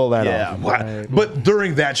could pull that off. Right. But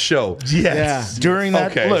during that show. During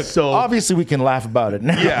that, look, so obviously we can laugh about it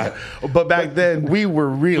now. Yeah. But back then, we were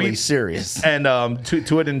really serious. And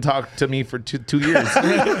Tua didn't talk to me for two years.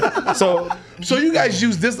 So you guys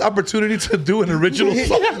used this opportunity to do an original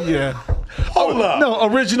song? Yeah. Hold up. No,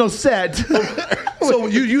 original set. So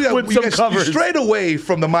you strayed away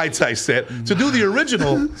from the Mai Tai set to do the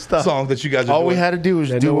original song that you guys are doing. All we had to do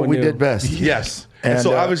was do what we did best. Yes. And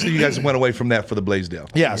so obviously you guys went away from that for the Blaisdell.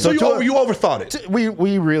 Yeah. So you overthought it.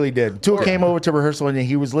 We really did. Tua came over to rehearsal and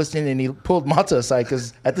he was listening and he pulled Mata aside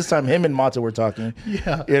because at this time him and Mata were talking.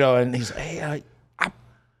 Yeah. You know, and he's like, hey,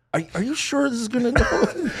 are you sure this is gonna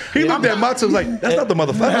go? He looked at Mata and was like, that's not the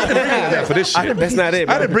motherfucker. I didn't bring that for this shit. That's not it,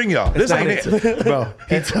 bro. I didn't bring y'all. This ain't it. Bro,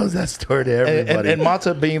 he tells that story to everybody. And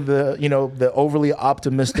Mata being the overly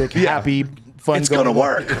optimistic, happy, fun. It's gonna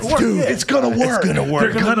work. Dude, it's gonna work.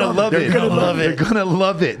 They're gonna love it. They're gonna love it. They're gonna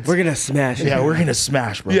love it. We're gonna smash it. Yeah, we're gonna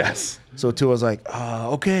smash, bro. Yes. So Tua's like,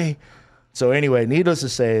 okay. So anyway, needless to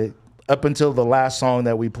say, up until the last song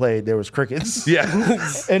that we played, there was crickets. Yeah.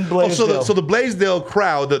 And Blaisdell. So the Blaisdell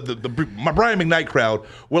crowd, my Brian McKnight crowd,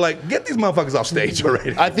 were like, get these motherfuckers off stage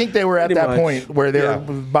already. I think they were at that point where they were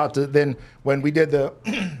about to. Then when we did the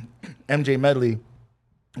MJ medley,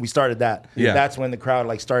 we started that. Yeah. That's when the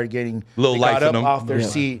crowd started getting life in them. off their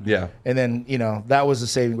seat. Yeah. And then that was the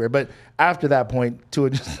saving grace. But after that point,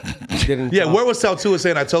 Tua just didn't. Yeah. Where was Tua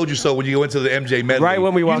saying "I told you so" when you go into the MJ medley? Right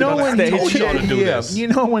when we walked on the stage. I told y'all to do this. You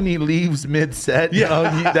know when he leaves mid-set,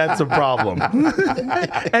 that's a problem.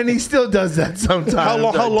 And he still does that sometimes.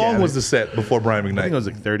 How long was the set before Brian McKnight? I think it was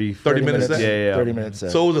like 30 minutes set? Yeah. 30 minutes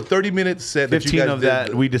set. So it was a 30-minute set. 15 that you guys of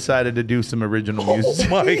that, we decided to do some original music.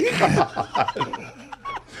 Oh my God.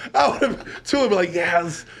 Tua would be like,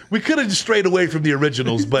 we could have just strayed away from the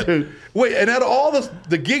originals, but wait, and out of all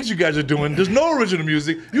the gigs you guys are doing, there's no original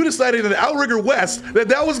music. You decided in Outrigger West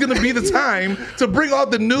that was going to be the time to bring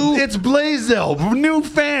out the new. It's Blaisdell, new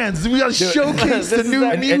fans. We got to showcase the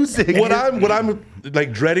new music. What I'm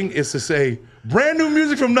like dreading is to say brand new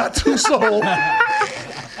music from Not Too Soul.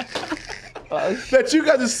 That you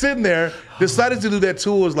guys are sitting there, decided to do that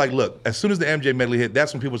tour. Was like, look, as soon as the MJ medley hit,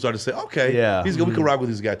 that's when people started to say, okay, he's good. We can rock with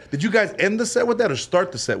these guys. Did you guys end the set with that or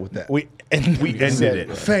start the set with that? We ended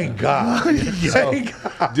it. Thank God. Thank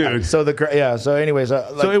God. Dude. So anyways,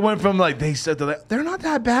 so it went from they said they're not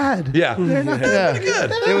that bad. Yeah. They're not that pretty good.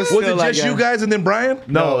 Was it just you guys and then Brian?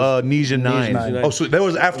 No, Nisha 9. Oh, so that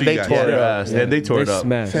was after you guys. Tore it up. Yeah, they tore it up.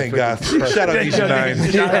 Smashed. Thank God. Shout out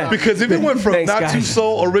Nisha 9. Because if it went from Not Too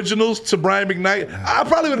Soul originals to Brian Brian McKnight, I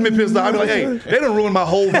probably would have been pissed off. I'd be like, hey, they done ruined my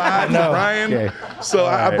whole vibe for Brian. Okay. So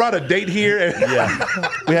I brought a date here. Yeah,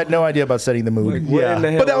 we had no idea about setting the mood.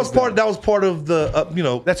 But that was part of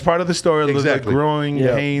the That's part of the story of the growing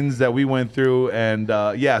Yeah. pains that we went through, and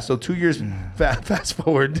so 2 years fast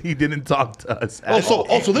forward, he didn't talk to us.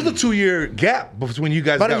 Also, there's a 2-year gap between you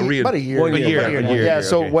guys got About a year. A year. Yeah.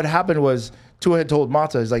 So Okay. what happened was Tua had told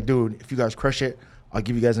Mata, he's like, dude, if you guys crush it, I'll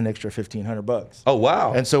give you guys an extra $1,500. Oh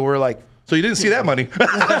wow! And so we're like, so you didn't see that money.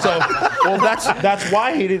 well, that's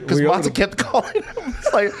why he didn't, because Mata kept calling him.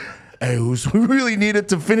 It's like, hey, we really needed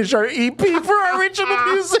to finish our EP for our original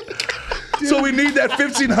music. So we need that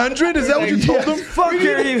 1,500. Is that what you told them? Fuck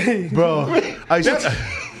your EP. Bro,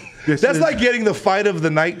 That's like getting the fight of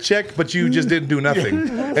the night check, but you just didn't do nothing.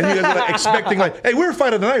 And you guys are like expecting, like, hey, we're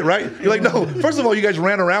fight of the night, right? You're like, no. First of all, you guys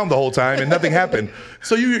ran around the whole time and nothing happened.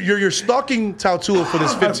 So you're stalking Tautua for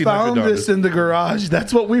this $1,500. I found this in the garage.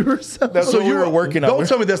 That's what we were selling. That's what we were working on. Don't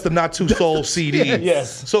tell me that's the Not Too Soul CD.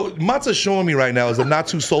 Yes. So Mata's showing me right now is the Not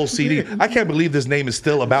Too Soul CD. I can't believe this name is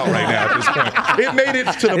still about right now at this point. It made it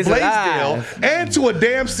to the It's Blaisdell alive. and to a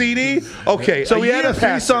damn CD. Okay, So we had a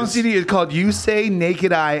 3-song passes. CD. It's called "You Say,"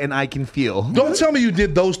 "Naked Eye," and "I Can Feel." Don't tell me you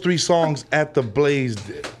did those 3 songs at the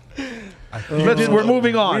Blaisdell. We're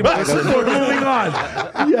moving on. We're moving on.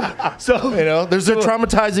 Yeah. So There's a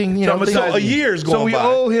traumatizing, thing. So a year's going So we by.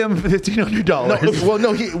 owe him $1,500. Well,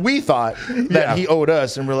 no, we thought that he owed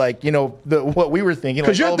us, and we're like, what we were thinking.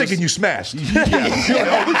 Because like, you're thinking you smashed. You're like,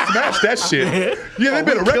 oh, we smashed that shit. Yeah, they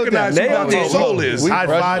better recognize who Nailed Not Too it. Soul is. High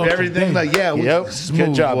five, everything. Like, yeah, Yep. smooth,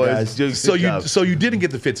 Good job, boys. guys. Just So good job. you didn't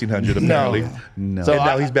get the 1,500 apparently. No. So And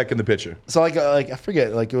now I- he's back in the picture. So I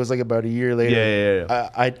forget, like it was like about a year later. Yeah.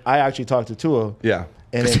 I actually talked to Tua. Yeah.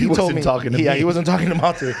 And then He he told wasn't me, talking to me. he wasn't talking to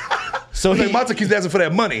Mata. So Like, Mata keeps asking for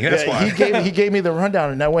that money. That's why. he gave me the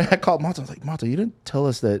rundown, and when I called Mata, I was like, Mata, you didn't tell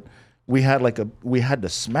us that we had to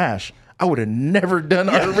smash. I would have never done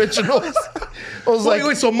our originals. I was like,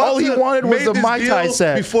 Wait, so all he Mata wanted was made a this Mai Tai deal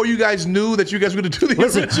set. before you guys knew that you guys were going to do the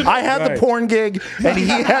Listen, original. I had the porn gig, and he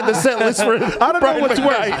had the set list for. I don't know what's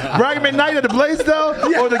worse, Brian McKnight at the Blaisdell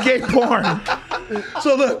or the gay porn.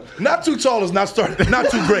 So look, Not Too Tall is not too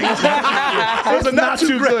great. It's Not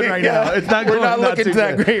too good right now. It's not We're going, not looking too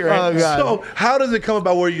that good. great right Oh, now. God. So how does it come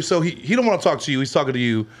about where you? So he don't want to talk to you. He's talking to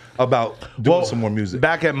you about doing some more music.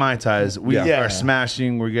 Back at Mai Tais, we Yeah. are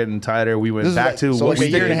smashing. We're getting tighter. We went This is back like, to so what like we a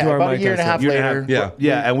year did. and a half, about a year and a half Year and a later. half.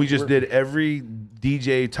 Yeah, and we just did every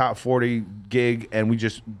DJ top 40 gig, and we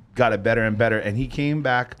just got it better and better. And he came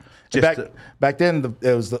back. Back then,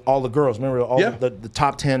 it was all the girls. Remember, all Yeah. the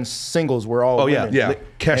top 10 singles were all women. Yeah.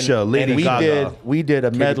 Kesha, Lady we Gaga. did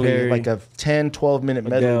a medley, Perry, like a 10, 12-minute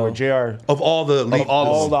medley Adele. where JR of all the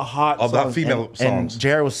all the hot of the songs, female and songs.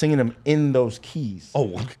 JR was singing them in those keys.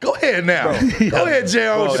 Oh, go ahead now. Go ahead,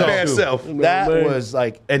 JR, with your bad self. That was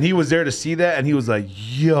like, And he was there to see that, and he was like,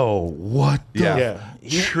 "Yo, what the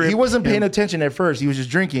Yeah. he wasn't paying attention at first. He was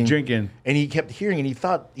just drinking, and he kept hearing, and he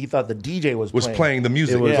thought the DJ was playing the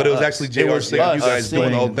music, It was but it was us. actually It JR was singing, us you guys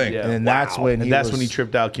doing the whole thing. Yeah. And that's when he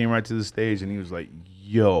tripped out, came right to the stage, and he was like,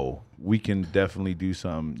 "Yo, we can definitely do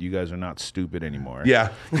something. You guys are not stupid anymore." Yeah.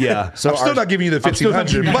 Yeah. So I'm still not giving you the I'm still not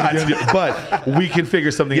 1,500, giving you- but we can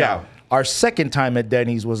figure something Yeah. out. Our second time at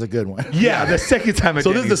Denny's was a good one. Yeah, the second time. At So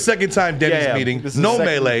this is the Denny's. second time Denny's Yeah. meeting. This is No the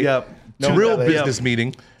second- melee. Yep. No Real melee. business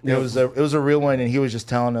meeting. It was a real one, and he was just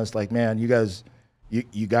telling us like, man, you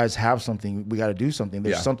guys have something. We got to do something.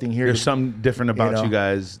 There's Yeah. something here. There's something different about you, know.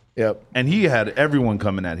 guys. Yep. And he had everyone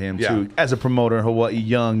coming at him Yeah. too, as a promoter in Hawaii,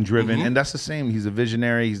 young, driven, and that's the same. He's a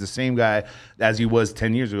visionary. He's the same guy as he was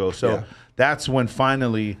 10 years ago. So Yeah. that's when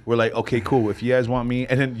finally we're like, okay, cool. If you guys want me,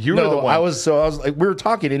 and then you were the No, one. I was like, we were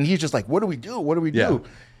talking, and he's just like, what do we do? What do we do? Yeah.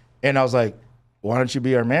 And I was like, why don't you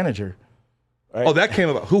be our manager? Oh, that came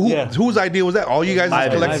about. Whose idea was that? All you guys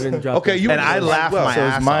Ivan. collected? Ivan dropped Okay, it. you and I laughed my So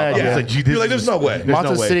it's ass my off. idea. I was like, You're like, there's no way. There's no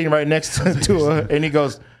Monta's way. sitting right next to her, and he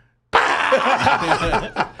goes,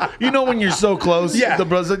 You know when you're so close? Yeah. The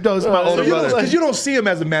brother's like, no, it's my older brother. Because you don't see him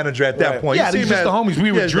as a manager at that Right. point. Yeah, you see these him just the homies.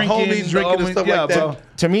 We were the drinking, homies, drinking and stuff yeah, like that. bro.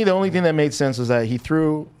 to me, the only thing that made sense was that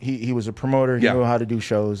he was a promoter. He Yeah. knew how to do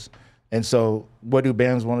shows. And so, what do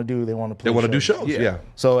bands want to do? They want to play. They want to do shows. Yeah.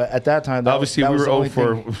 So at that time, Obviously, that we was were the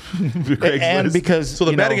 0 only for thing. Craigslist. And because So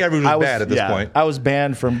the batting average was bad at this point. I was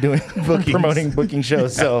banned from doing booking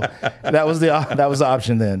shows, so that was the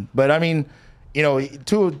option then. But I mean,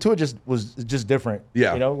 Tua just was just different.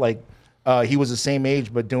 Yeah. Like he was the same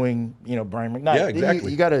age, but doing Brian McKnight. Yeah,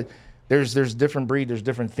 exactly. You gotta there's different breed, there's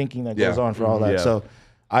different thinking that goes Yeah. on for all that. Yeah. So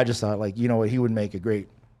I just thought he would make a great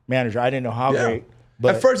manager. I didn't know how Yeah. great.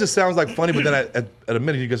 At first, it sounds like funny, but then at a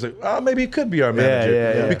minute, you guys say, "Oh, maybe he could be our manager."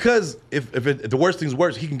 Yeah. Because if the worst thing's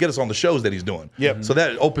worse, he can get us on the shows that he's doing. Yep. So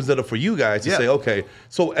that opens it up for you guys to say, "Okay."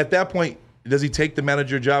 So at that point, does he take the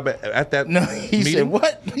manager job at that? No, he meeting? said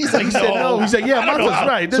what? He's like, He said no. He's like, yeah, Martha's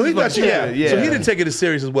right. This So he is what- thought, So he didn't take it as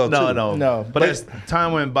serious as well. too. No. But as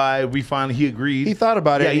time went by, he agreed. He thought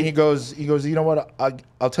about it, Yeah, and he goes, you know what?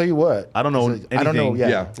 I'll tell you what. I don't know He says, I don't know.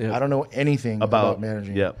 anything. I don't know anything about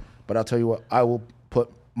managing. Yeah. But I'll tell you what. I will put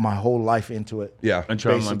my whole life into it. Yeah. And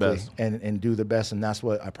try my basically, best. and do the best, and that's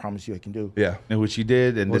what I promise you I can do. Yeah. And which he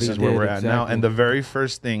did, and this he is where did, we're at now. exactly. And the very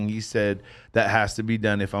first thing he said that has to be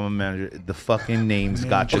done if I'm a manager, the fucking names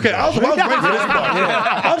got to Okay, go. I was waiting for this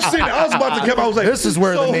part. I'm sitting. I was about to come. I was like, This is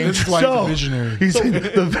where the name. This is why he's a visionary. He said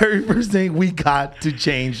the very first thing, we got to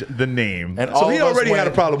change the name. And So all he of us already had a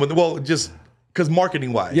went- problem with just because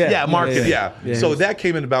marketing wise. Yeah, marketing. Yeah. So that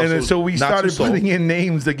came in about. And then so we Not started Too Soul. putting in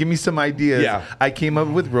names that give me some ideas. Yeah. I came up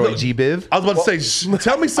with Roy G. Biv. I was about to say,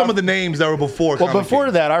 tell me some of the names that were before. Well, Comic before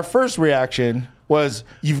Kings. that, our first reaction was,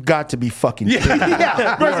 "You've got to be fucking kidding me."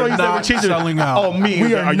 Yeah, first of all, he said not we're changing it. selling out. Oh, me?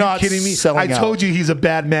 We are you not kidding me? selling I told you he's a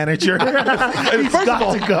bad manager. He's first of got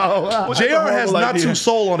all, to go. JR has Not Too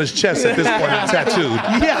Soul on his chest at this point, and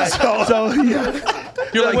tattooed. Yeah. So yeah.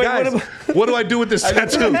 You're like, Wait, guys, what do I do with this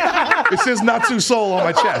tattoo? It says Not Too Soul on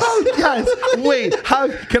my chest. Guys, wait. How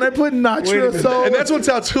can I put Nacho Soul? And that's when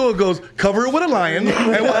Tattoo goes, cover it with a lion.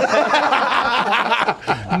 And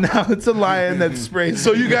Now it's a lion that sprays.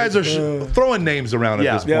 so you guys are throwing names around at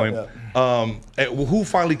Yeah. this point. And who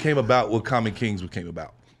finally came about what Comic Kings came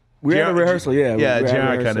about? We had a rehearsal, yeah. Yeah, we had a JR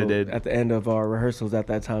kinda rehearsal. did. At the end of our rehearsals at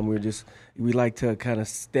that time, we like to kind of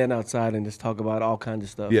stand outside and just talk about all kinds of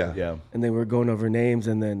stuff. Yeah. And then we were going over names,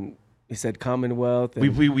 and then he said Commonwealth.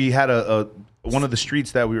 And We had a one of the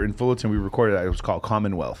streets that we were in Fullerton. We recorded at. It was called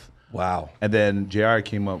Commonwealth. Wow. And then JR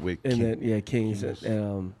came up with Kings.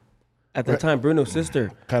 At that time, Bruno's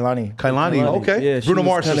sister. Kailani. Kailani. Okay. Yeah, she Bruno was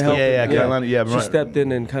Mars' kinda sister. helping- Yeah, Kailani. Yeah, She stepped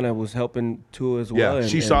in and kind of was helping too as well. and-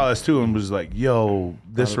 She and- saw us too and was like, "Yo,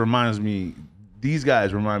 this reminds me. These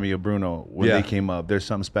guys remind me of Bruno when they came up. There's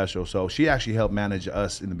something special." So she actually helped manage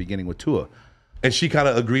us in the beginning with Tua. And she kind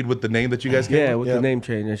of agreed with the name that you guys came Yeah, with? with the name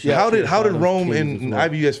change. And she How actually did Rome Kings and as well.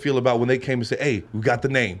 Ivy you guys feel about when they came and said, "Hey, we got the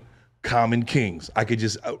name, Common Kings"? I could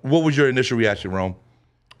just. What was your initial reaction, Rome?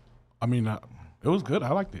 I mean, it was good. I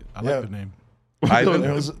liked it. I liked the name. Ivan?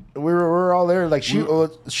 We were all there. Like she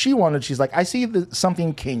wanted. She's like, I see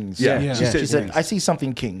something Kings. Yeah. She said, I see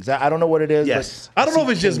something Kings. I don't know what it is. Yes. but I don't know if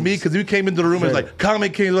see it's just me Kings. because we came into the room and it's like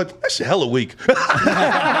Comic Kings. Like that's hella weak.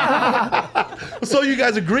 So you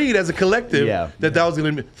guys agreed as a collective that was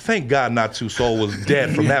going to be. Thank God, Not Too Soul was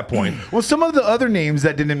dead from that point. Well, some of the other names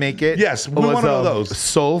that didn't make it. Yes, we want to know those.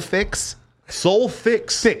 Soul Fix. Soul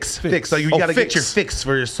Fix. Fix. So you Oh, got to get Fix. your fix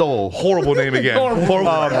for your soul. Horrible name again.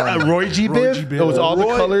 Horrible. Roy G. Biv. It was all the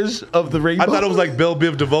Roy- colors of the rainbow. I thought it was like Belle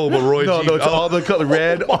Biv DeVoe, but Roy No, G. no, it's all the color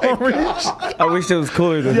red, my orange. I wish it was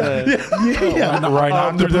cooler than that.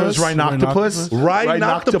 Rhinoctopus. Rhinoctopus.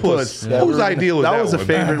 Rhinoctopus. Whose idea was that? That was a one?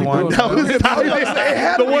 favorite one. That was It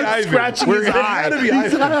had to the be one Ivan. scratching his It eye. had to be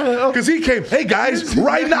Because he came, hey guys,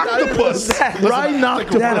 Rhinoctopus.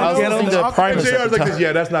 Rhinoctopus. I was listening to Primus And at JR's the like, time.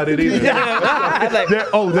 yeah, that's not it either.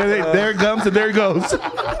 There it comes and there it goes.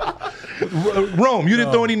 Rome, you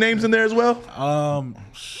didn't throw any names in there as well?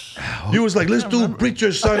 You was like, let's do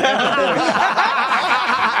Preacher's Son and the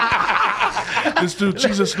Voice. This dude,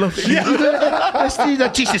 Jesus loves you. Let's see the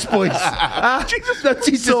Jesus boys. The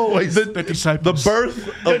Jesus boys. The disciples. birth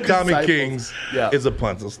of Comic disciples. Kings Yeah. is a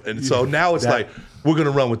punt. And so now it's like, we're going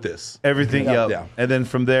to run with this. Everything, Yeah. And then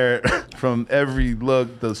from there, from every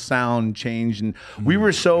look, the sound changed. And we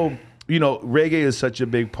were so, reggae is such a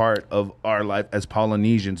big part of our life as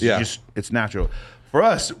Polynesians. Yeah. It's natural. For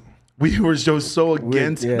us, we were just so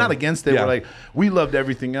against, not against it, Yeah. but like, we loved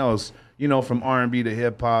everything else, from R&B to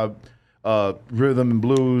hip hop, rhythm and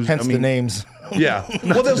blues. Hence the names. Yeah.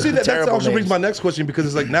 Well, they'll see that Terrible also brings names. my next question because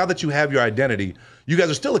it's like now that you have your identity, you guys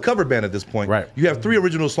are still a cover band at this point. Right. You have 3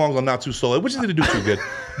 original songs on Not Too Soul, which didn't do too good.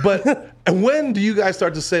 But when do you guys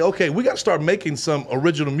start to say, okay, we got to start making some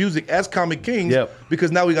original music as Comic Kings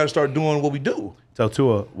because now we got to start doing what we do? So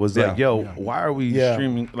Tua was like, Yeah. yo, why are we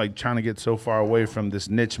streaming, like trying to get so far away from this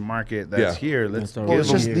niche market that's here? Let's Well, Well, get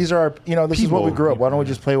it's just these are this is what we grew up. Why don't we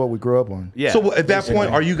just play what we grew up on? Yeah. So at that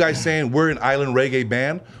point, are you guys saying we're an island reggae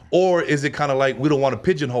band? Or is it kind of like we don't want to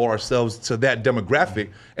pigeonhole ourselves to that demographic?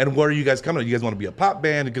 And where are you guys coming? You guys want to be a pop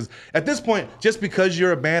band? Because at this point, just because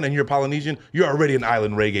you're a band and you're Polynesian, you're already an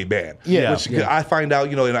island reggae band. Yeah. Which I find out,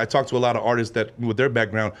 and I talk to a lot of artists that with their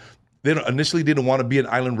background, they initially didn't want to be an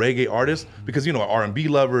island reggae artist because, you know, an R&B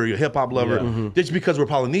lover, you're a hip hop lover. Just because we're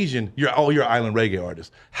Polynesian, you're an island reggae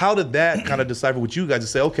artist. How did that kind of decipher with you guys to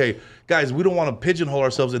say, okay, guys, we don't want to pigeonhole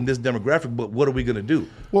ourselves in this demographic, but what are we going to do?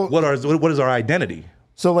 Well, what is our identity?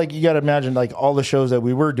 So like you got to imagine like all the shows that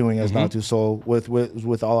we were doing as Not Too Soul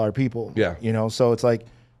with all our people. Yeah. You know, so it's like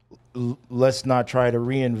let's not try to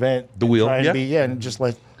reinvent the wheel. And just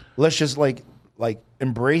like let's just like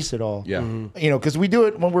embrace it all. Yeah. You know, because we do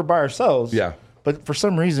it when we're by ourselves. Yeah. But for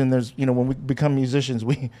some reason, there's, you know, when we become musicians,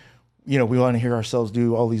 we want to hear ourselves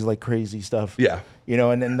do all these like crazy stuff. Yeah. You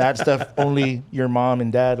know, and then that stuff only your mom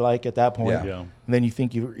and dad like at that point. Yeah. And then you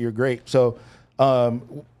think you're great. So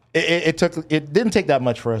it didn't take that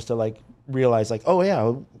much for us to like realize like, oh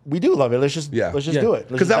yeah, we do love it. Let's just do it.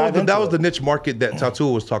 Because that was the niche market that Tattoo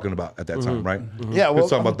was talking about at that time, right? Yeah, well,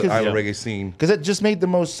 talking about the island reggae scene. Because it just made the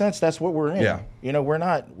most sense. That's what we're in. Yeah. You know,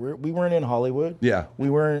 we weren't in Hollywood. Yeah. We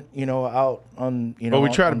weren't, you know, out on, you know. But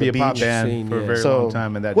we tried to be a pop beach band scene, for a yeah. very long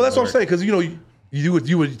time, and that. Well, that's what I'm didn't saying, because, you know,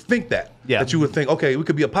 you would think that. Yeah. That you would think, okay, we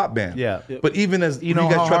could be a pop band. Yeah. But even as You know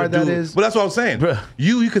guys how try hard to do, that is? But that's what I'm saying. Bruh.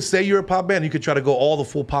 You could say you're a pop band, you could try to go all the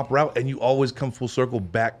full pop route, and you always come full circle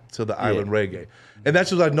back to the island reggae. And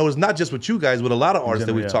that's what I noticed, not just with you guys, but a lot of artists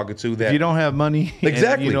that we've talking to. That if you don't have money,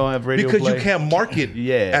 exactly, and you don't have radio because play, you can't market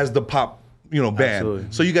as the pop, you know, band. Absolutely.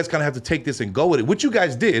 So you guys kind of have to take this and go with it, which you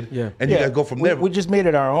guys did, and you guys go from there. We just made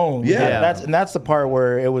it our own. Yeah. That's the part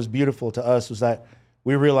where it was beautiful to us, was that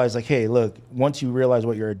we realized like, hey, look, once you realize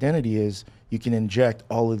what your identity is, you can inject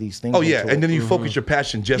all of these things. Oh yeah, into and then it. you focus your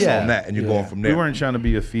passion just on that, and you're going from there. We weren't trying to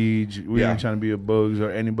be a Feege. We weren't trying to be a Bugs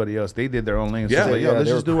or anybody else. They did their own lane. So Yeah. like, Yeah, let's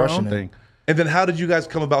they just were do our own crushing it. thing. And then how did you guys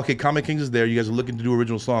come about? Okay, Common Kings is there. You guys are looking to do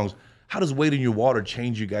original songs. How does Wade in Your Water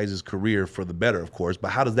change you guys' career for the better, of course? But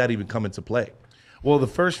how does that even come into play? Well, the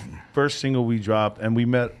first single we dropped, and we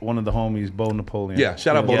met one of the homies, Bo Napoleon. Yeah,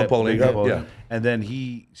 shout out Bo Napoleon. Big Bo. Yeah. And then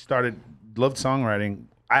he loved songwriting.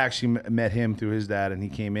 I actually met him through his dad, and he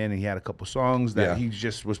came in and he had a couple songs that he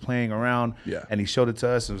just was playing around. Yeah. And he showed it to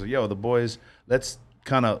us and was like, yo, the boys, let's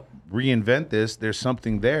kind of reinvent this. There's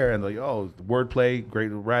something there. And like, oh, wordplay, great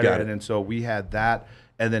writer. Got it. And then so we had that.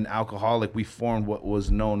 And then Alcoholic, we formed what was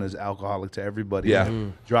known as Alcoholic to Everybody. Yeah.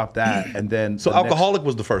 Dropped that. And then So Alcoholic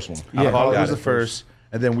was the first one. Alcoholic Got was it. the first.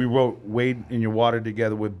 And then we wrote Wade in Your Water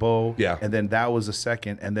together with Bo. Yeah. And then that was the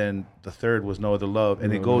second. And then the third was No Other Love.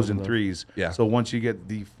 And it goes in threes. Yeah. So once you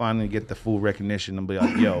finally get the full recognition and be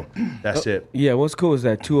like, yo, that's it. Yeah, what's cool is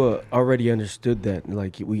that Tua already understood that.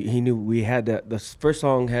 Like he knew we had that. The first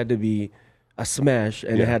song had to be a smash,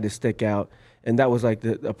 and it had to stick out. And that was like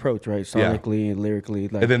the approach, right? Sonically and lyrically.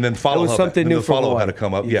 Like, And then follow it was up. something And new the for follow-up Hawaii. had to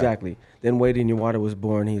come up. Yeah. Exactly. Then Wade in Your Water was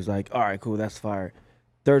born. He was like, all right, cool, that's fire.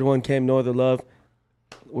 Third one came, No Other Love.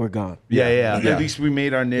 We're gone. Yeah. At least we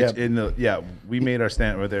made our niche we made our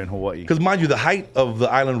stand right there in Hawaii. Because mind you, the height of the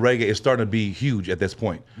island reggae is starting to be huge at this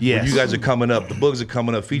point. Yes. When you guys are coming up, the Bugs are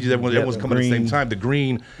coming up, Fijis, everyone's coming at the same time. The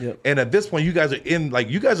Green, and at this point, you guys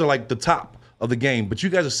are like the top of the game. But you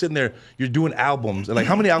guys are sitting there, you're doing albums. And like,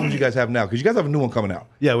 how many albums you guys have now? Because you guys have a new one coming out.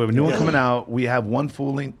 Yeah, we have a new one coming out. We have one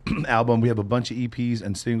full-length album. We have a bunch of EPs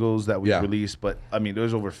and singles that we released. But I mean,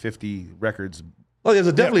 there's over 50 records. Oh, there's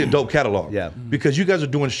definitely a dope catalog. Yeah. Because you guys are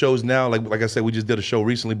doing shows now, like I said, we just did a show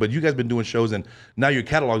recently, but you guys been doing shows and now your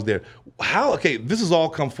catalog's there. This has all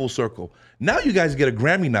come full circle. Now you guys get a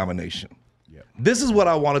Grammy nomination. Yeah. This is what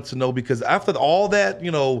I wanted to know, because after all that,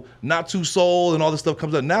 you know, Not Too Soul and all this stuff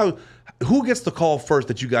comes up, now who gets the call first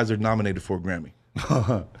that you guys are nominated for a Grammy?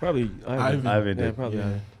 Probably Ivan did. Yeah, probably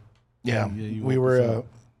Ivan. Yeah, we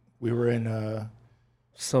were in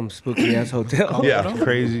Some spooky ass hotel. Yeah.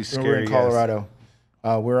 Crazy, we were scary. in Colorado.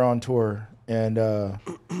 We're on tour, and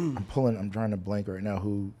I'm trying to blank right now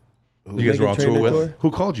who You guys were on tour with?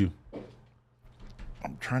 Who called you?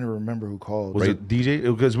 I'm trying to remember who called. Was it DJ?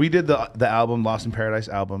 Because we did the album, Lost in Paradise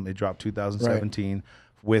album. It dropped 2017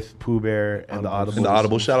 with Pooh Bear and the Audibles. And the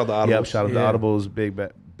Audible, shout out the Audibles. Yep, shout out the Audibles, big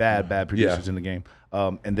bad producers in the game.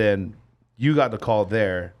 And then you got the call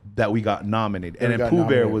there that we got nominated. And then Pooh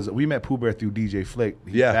Bear we met Pooh Bear through DJ Flick.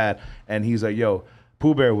 He's bad. And he's like, yo,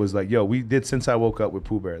 Pooh Bear was like, yo, we did Since I Woke Up with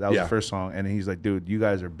Pooh Bear. That was the first song. And he's like, dude, you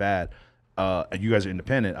guys are bad. And you guys are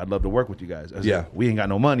independent. I'd love to work with you guys. I was like, we ain't got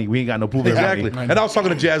no money. We ain't got no Pooh Bear Exactly. money. And I was talking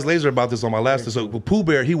to Jazz Laser about this on my last. So Pooh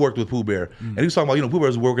Bear, he worked with Pooh Bear, and he was talking about, you know, Pooh Bear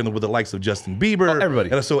was working with the likes of Justin Bieber, everybody.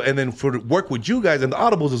 and then for work with you guys and the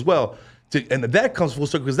Audibles as well. And that comes full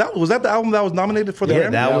circle, because was that the album that was nominated for the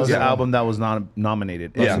Grammy? That was the album that was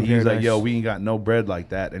nominated. Yeah. And he's like, yo, we ain't got no bread like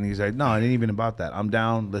that. And he's like, no, it ain't even about that. I'm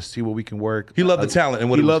down. Let's see what we can work. He loved the talent and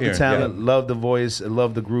what he was loved hearing. the talent, loved the voice,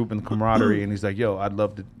 loved the group and the camaraderie. And he's like, yo, I'd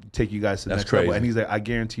love to take you guys to the That's next level. crazy. And he's like, I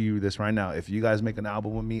guarantee you this right now. If you guys make an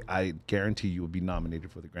album with me, I guarantee you will be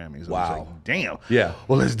nominated for the Grammys. Wow. I was like, damn. Yeah.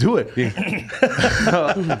 Well, let's do it.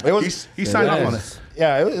 It was, he signed off on it.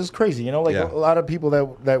 Yeah, it was crazy. You know, like a lot of people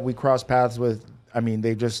that we cross paths with. I mean,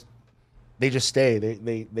 they just stay.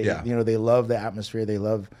 They you know, they love the atmosphere. They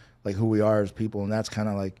love like who we are as people, and that's kind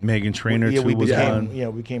of like Megan Trainor too we was became, one. you know,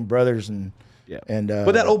 we became brothers and. Yeah. And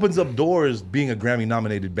but that opens up doors being a Grammy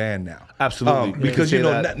nominated band now. Absolutely. Because you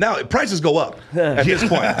know now prices go up at this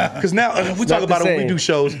point. Because now we talk about it when we do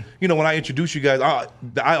shows. You know, when I introduce you guys,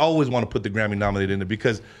 I always want to put the Grammy nominated in it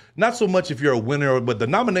because not so much if you're a winner, but the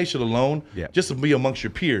nomination alone, just to be amongst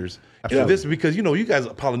your peers. And this because you know you guys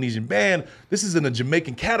are a Polynesian band. This is in a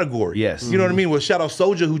Jamaican category. Yes. You know what I mean? Well, shout out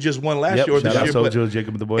Soulja who just won last year or this Shout year. out Soulja,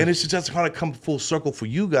 Jacob the Boy. And it's just kind of come full circle for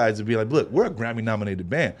you guys to be like, look, we're a Grammy nominated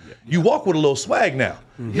band. You walk with a little swag now.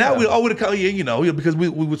 Now we all would have, you know, because we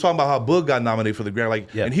were talking about how Boog got nominated for the Grammy,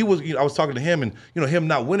 and he was, you know, I was talking to him, and you know, him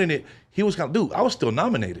not winning it, he was kind of, dude, I was still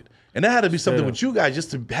nominated, and that had to be something with you guys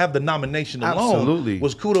just to have the nomination alone.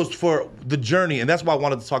 Was kudos for the journey, and that's why I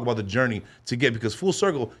wanted to talk about the journey to get because full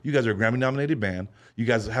circle, you guys are a Grammy nominated band. You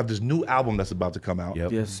guys have this new album that's about to come out.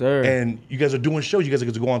 Yes, sir. And you guys are doing shows. You guys are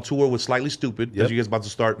going to go on tour with Slightly Stupid, as you guys are about to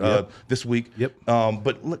start this week.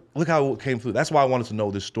 But look how it came through. That's why I wanted to know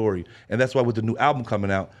this story. And that's why with the new album coming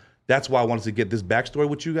out, that's why I wanted to get this backstory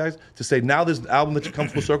with you guys to say now this album that you come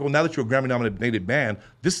full circle, now that you're a Grammy-nominated band,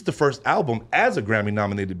 this is the first album as a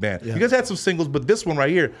Grammy-nominated band. You guys had some singles, but this one right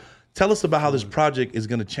here, tell us about how this project is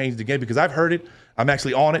going to change the game because I've heard it. I'm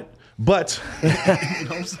actually on it. But you know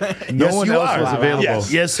what I'm saying? No one else was available.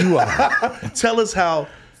 Yes, you are. Tell us how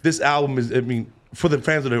this album is, I mean, for the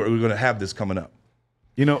fans that are going to have this coming up.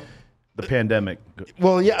 You know, the pandemic.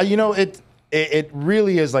 Well, yeah, you know, it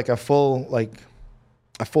really is like a full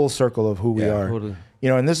circle of who we are. Totally. You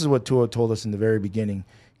know, and this is what Tua told us in the very beginning.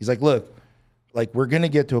 He's like, look, like we're gonna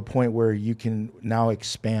get to a point where you can now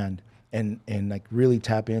expand and like really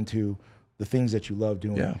tap into the things that you love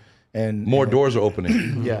doing. Yeah. And More doors are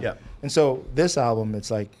opening. Yeah. And so this album, it's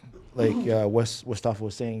like Mustafa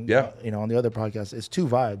was saying, you know, on the other podcast, it's two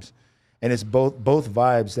vibes, and it's both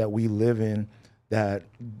vibes that we live in. That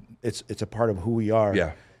it's a part of who we are.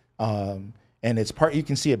 Yeah. And it's part. You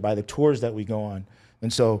can see it by the tours that we go on,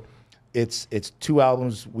 and so it's two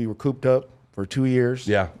albums. We were cooped up for 2 years.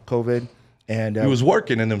 Yeah. COVID. And we was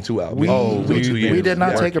working in them 2 albums. We did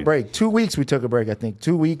not take a break. 2 weeks we took a break. I think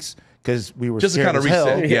 2 weeks. Because we were just to kind of reset.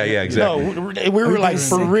 Hell. Yeah, exactly. No, we were like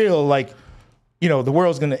for real, like, you know, the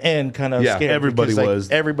world's gonna end. Kind of scared. Everybody was.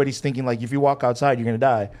 Like, everybody's thinking like, if you walk outside, you're gonna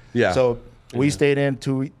die. Yeah. So we stayed in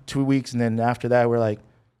 2 weeks, and then after that, we're like,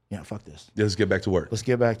 yeah, fuck this. Let's get back to work. Let's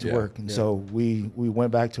get back to work. And so we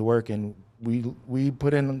went back to work, and we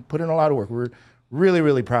put in a lot of work. We're really,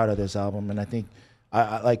 really proud of this album, and I think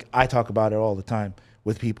I talk about it all the time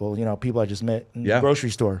with people. You know, people I just met in the grocery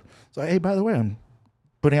store. So hey, by the way, I'm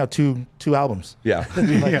putting out two albums. Yeah.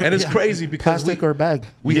 And it's crazy because plastic or bag.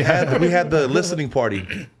 We had the listening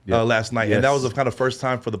party last night, and that was the kind of first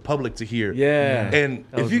time for the public to hear. Yeah. And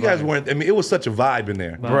if you guys weren't, I mean, it was such a vibe in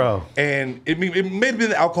there, bro. And it may have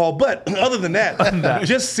been the alcohol, but other than that,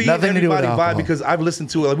 just seeing everybody vibe because I've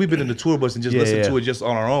listened to it. Like we've been in the tour bus and just listened to it just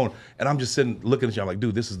on our own, and I'm just sitting looking at you. I'm like,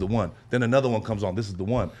 dude, this is the one. Then another one comes on. This is the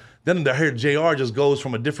one. Then I hear JR just goes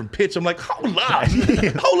from a different pitch. I'm like,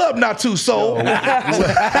 hold up, not too soul.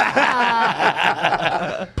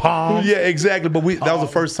 Palm. Yeah, exactly. But that was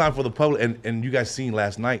the first time for the public, and you guys seen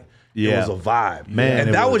last night. It was a vibe, man.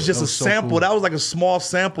 And that was just a sample. So cool. That was like a small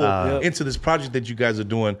sample into this project that you guys are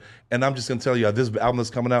doing. And I'm just gonna tell you, this album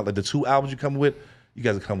that's coming out, like the 2 albums you come with, you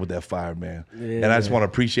guys are coming with that fire, man. Yeah. And I just want to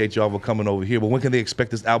appreciate y'all for coming over here. But when can they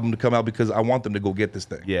expect this album to come out? Because I want them to go get this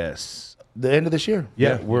thing. Yes. The end of this year.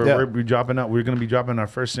 Yeah, we're dropping out. We're going to be dropping our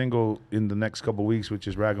first single in the next couple of weeks, which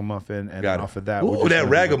is Ragamuffin, and off of that, that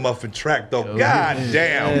Ragamuffin track though. God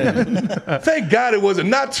damn! Thank God it wasn't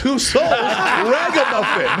Not Two Souls.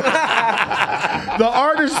 Ragamuffin. The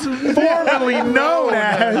artist formerly known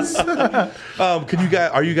as.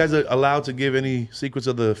 Are you guys allowed to give any secrets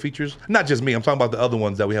of the features? Not just me. I'm talking about the other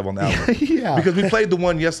ones that we have on the album. Yeah. Because we played the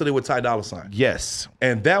one yesterday with Ty Dolla $ign. Yes.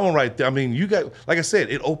 And that one right there. I mean, you guys, like I said,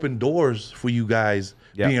 it opened doors for you guys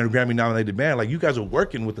being a Grammy-nominated band. Like, you guys are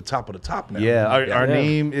working with the top of the top now. Yeah, our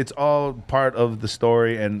name, it's all part of the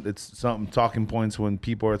story, and it's some talking points when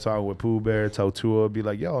people are talking with Pooh Bear, Tua, be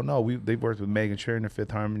like, yo, no, they've worked with Megan Trainor,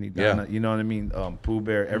 Fifth Harmony, Donna, you know what I mean? Pooh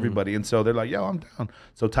Bear, everybody. And so they're like, yo, I'm down.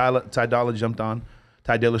 So Ty Dolla jumped on.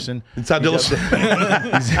 Ty Dillerson.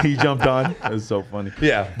 He jumped on. It was so funny.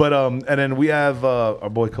 Yeah. But and then we have our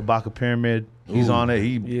boy Kabaka Pyramid. He's on it.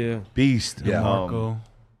 He beast. Yeah. Marco.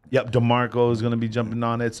 Yep, DeMarco is gonna be jumping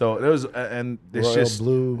on it. So there was, and it's Royal just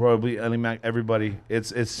Blue. Royal Blue, Ellie Mac, everybody.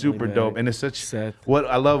 It's super Mac, dope, and it's such. Seth. What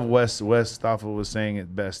I love, Wes Stoffel was saying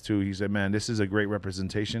it best too. He said, "Man, this is a great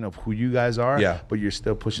representation of who you guys are. Yeah. But you're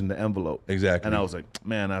still pushing the envelope. Exactly. And I was like,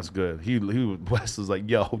 man, that's good. Wes was like,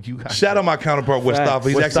 yo, you guys. Shout out my counterpart, Wes Stoffel.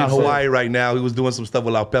 He's Wes actually in Stoffel. Hawaii right now. He was doing some stuff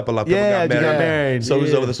with La Peppa. La Peppa Yeah, got married. got married. So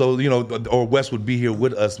he's Yeah. over there. So or Wes would be here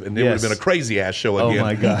with us, and it would have been a crazy ass show again. Oh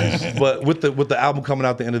my gosh. But with the album coming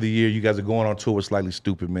out the end of the year, you guys are going on tour with Slightly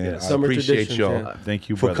Stupid, man. I Summer appreciate traditions, y'all. yeah. Thank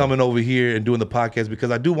you, for brother. coming over here and doing the podcast, because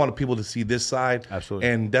I do want people to see this side. Absolutely.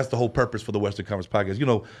 And that's the whole purpose for the Western Conference podcast. You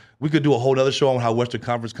know, we could do a whole other show on how Western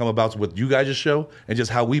Conference come about with you guys' show and just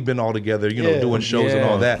how we've been all together, doing shows and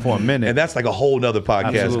all that. For a minute. And that's like a whole nother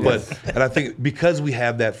podcast. Absolutely. And I think because we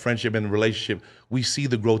have that friendship and relationship, we see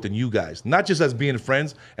the growth in you guys, not just as being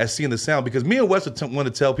friends, as seeing the sound. Because me and Wes want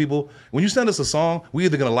to tell people, when you send us a song, we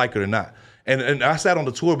either gonna like it or not. And I sat on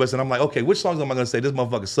the tour bus and I'm like, okay, which songs am I gonna say this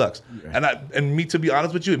motherfucker sucks? And me, to be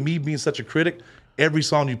honest with you, and me being such a critic, every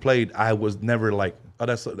song you played, I was never like, I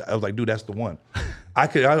was like, dude, that's the one. I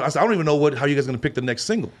don't even know how you guys are gonna pick the next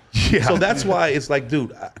single. Yeah. So that's why it's like,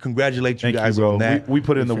 dude, I congratulate you Thank guys you, bro. on that. We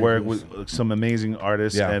put in the work with some amazing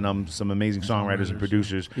artists Yeah. and some amazing songwriters and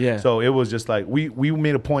producers. Yeah. So it was just like we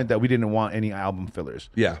made a point that we didn't want any album fillers.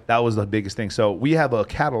 Yeah. That was the biggest thing. So we have a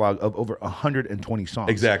catalog of over 120 songs.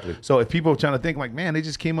 Exactly. So if people are trying to think like, man, they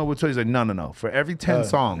just came up with choices, like no. For every 10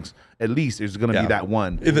 songs, at least there's gonna be that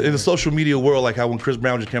one. In the social media world, like how when Chris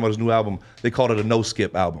Brown just came out with his new album, they called it a no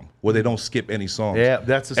skip album, where they don't skip any songs. Yeah,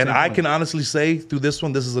 that's the and same I point. can honestly say through this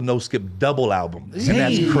one, this is a no skip double album, and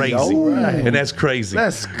that's Hey, crazy. alright. And that's crazy.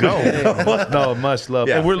 Let's go. No, much love.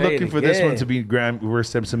 Yeah. And we're Say looking it for this one again. to be we're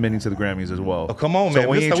submitting to the Grammys as well. Oh, come on, So man.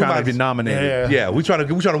 we This ain't time trying might to be as- nominated. Yeah, we trying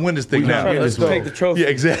to win this thing now. Let's take the trophy. Yeah,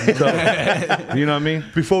 exactly. You know what I mean?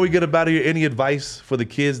 Before we get about here, any advice for the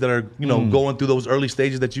kids that are going through those early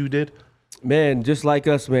stages that you did? Man, just like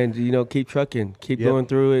us, man. Keep trucking, keep going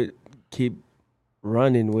through it, keep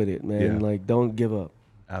running with it, man. Yeah. Like, don't give up.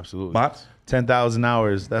 Absolutely. Mots? 10,000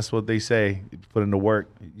 hours. That's what they say. You put in the work.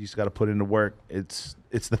 You just got to put in the work. It's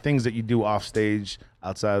the things that you do off stage,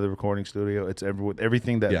 outside of the recording studio. It's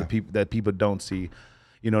everything that that people don't see.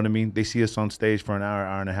 You know what I mean? They see us on stage for an hour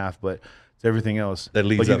and a half, but it's everything else. That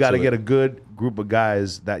leads but you up got to to get it. a good group of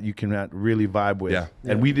guys that you can really vibe with. Yeah.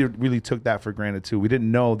 And we really took that for granted too. We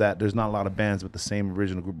didn't know that there's not a lot of bands with the same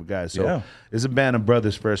original group of guys. So it's a band of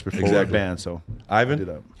brothers first before a band. So Ivan? did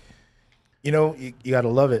that. You gotta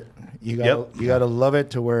love it. You gotta love it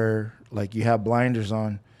to where like you have blinders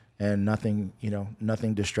on and nothing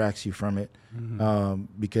distracts you from it.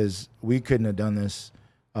 Because we couldn't have done this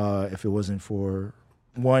if it wasn't for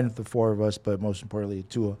the four of us, but most importantly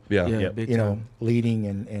Tua. Yeah, big time. Leading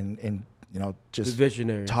and just The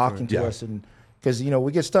visionary talking for it. to us, and because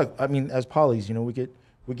we get stuck. I mean, as polys,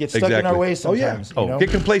 we get stuck in Exactly. our ways Oh, yeah. sometimes. you know?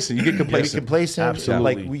 Get complacent. You get We complacent. complacent.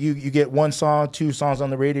 Absolutely. Like you get 1 song, 2 songs on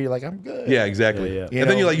the radio. You're like, I'm good. Yeah, exactly. Yeah, And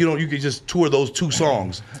then you can just tour those 2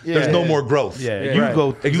 songs. There's no more growth. Yeah, Right.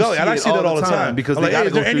 you Exactly, and I see that all the time because I'm they like, hey, got to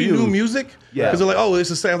is go there through any you. new music? Yeah. Because they're like, oh, it's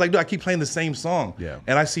the same. I'm like, dude, I keep playing the same song. Yeah.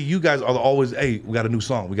 And I see you guys are always, hey, we got a new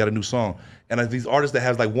song. We got a new song. And these artists that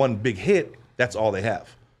has like one big hit, that's all they have.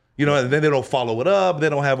 And then they don't follow it up. They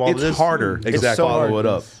don't have all It's this. harder to Exactly. follow it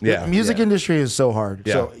up. The Yeah. music industry is so hard.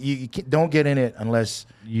 Yeah. So you don't get in it unless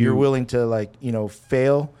you're willing to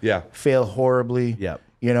fail. Yeah. Fail horribly. Yep.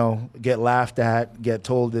 Get laughed at, get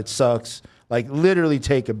told it sucks. Like literally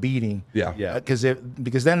take a beating. Yeah. Yeah. Because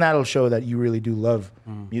then that'll show that you really do love.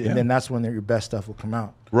 And then that's when your best stuff will come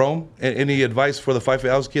out. Rome, any advice for the Fight for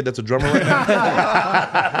House kid that's a drummer right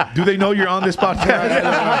now? Do they know you're on this podcast?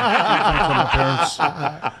 From my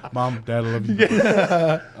parents, mom, dad, I love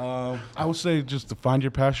you. I would say just to find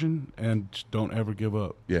your passion and just don't ever give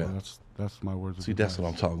up. Yeah. So that's my words. See, that's what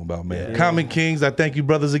I'm talking about, man. Common Kings, I thank you,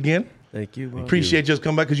 brothers, again. Thank you. Bro. Appreciate you guys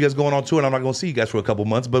coming back because you guys going on tour, and I'm not going to see you guys for a couple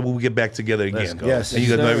months, but we'll get back together again. go. Yes. And you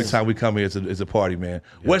guys know Yes. every time we come here, it's a party, man.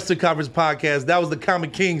 Western Conference Podcast. That was the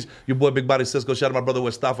Common Kings. Your boy BigBodyCisco. Shout out to my brother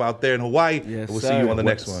Wes Stoffel out there in Hawaii. Yes, and we'll see sir. you on the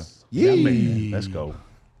next one. Yeah, man. Let's go.